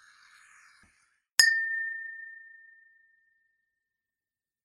Culture.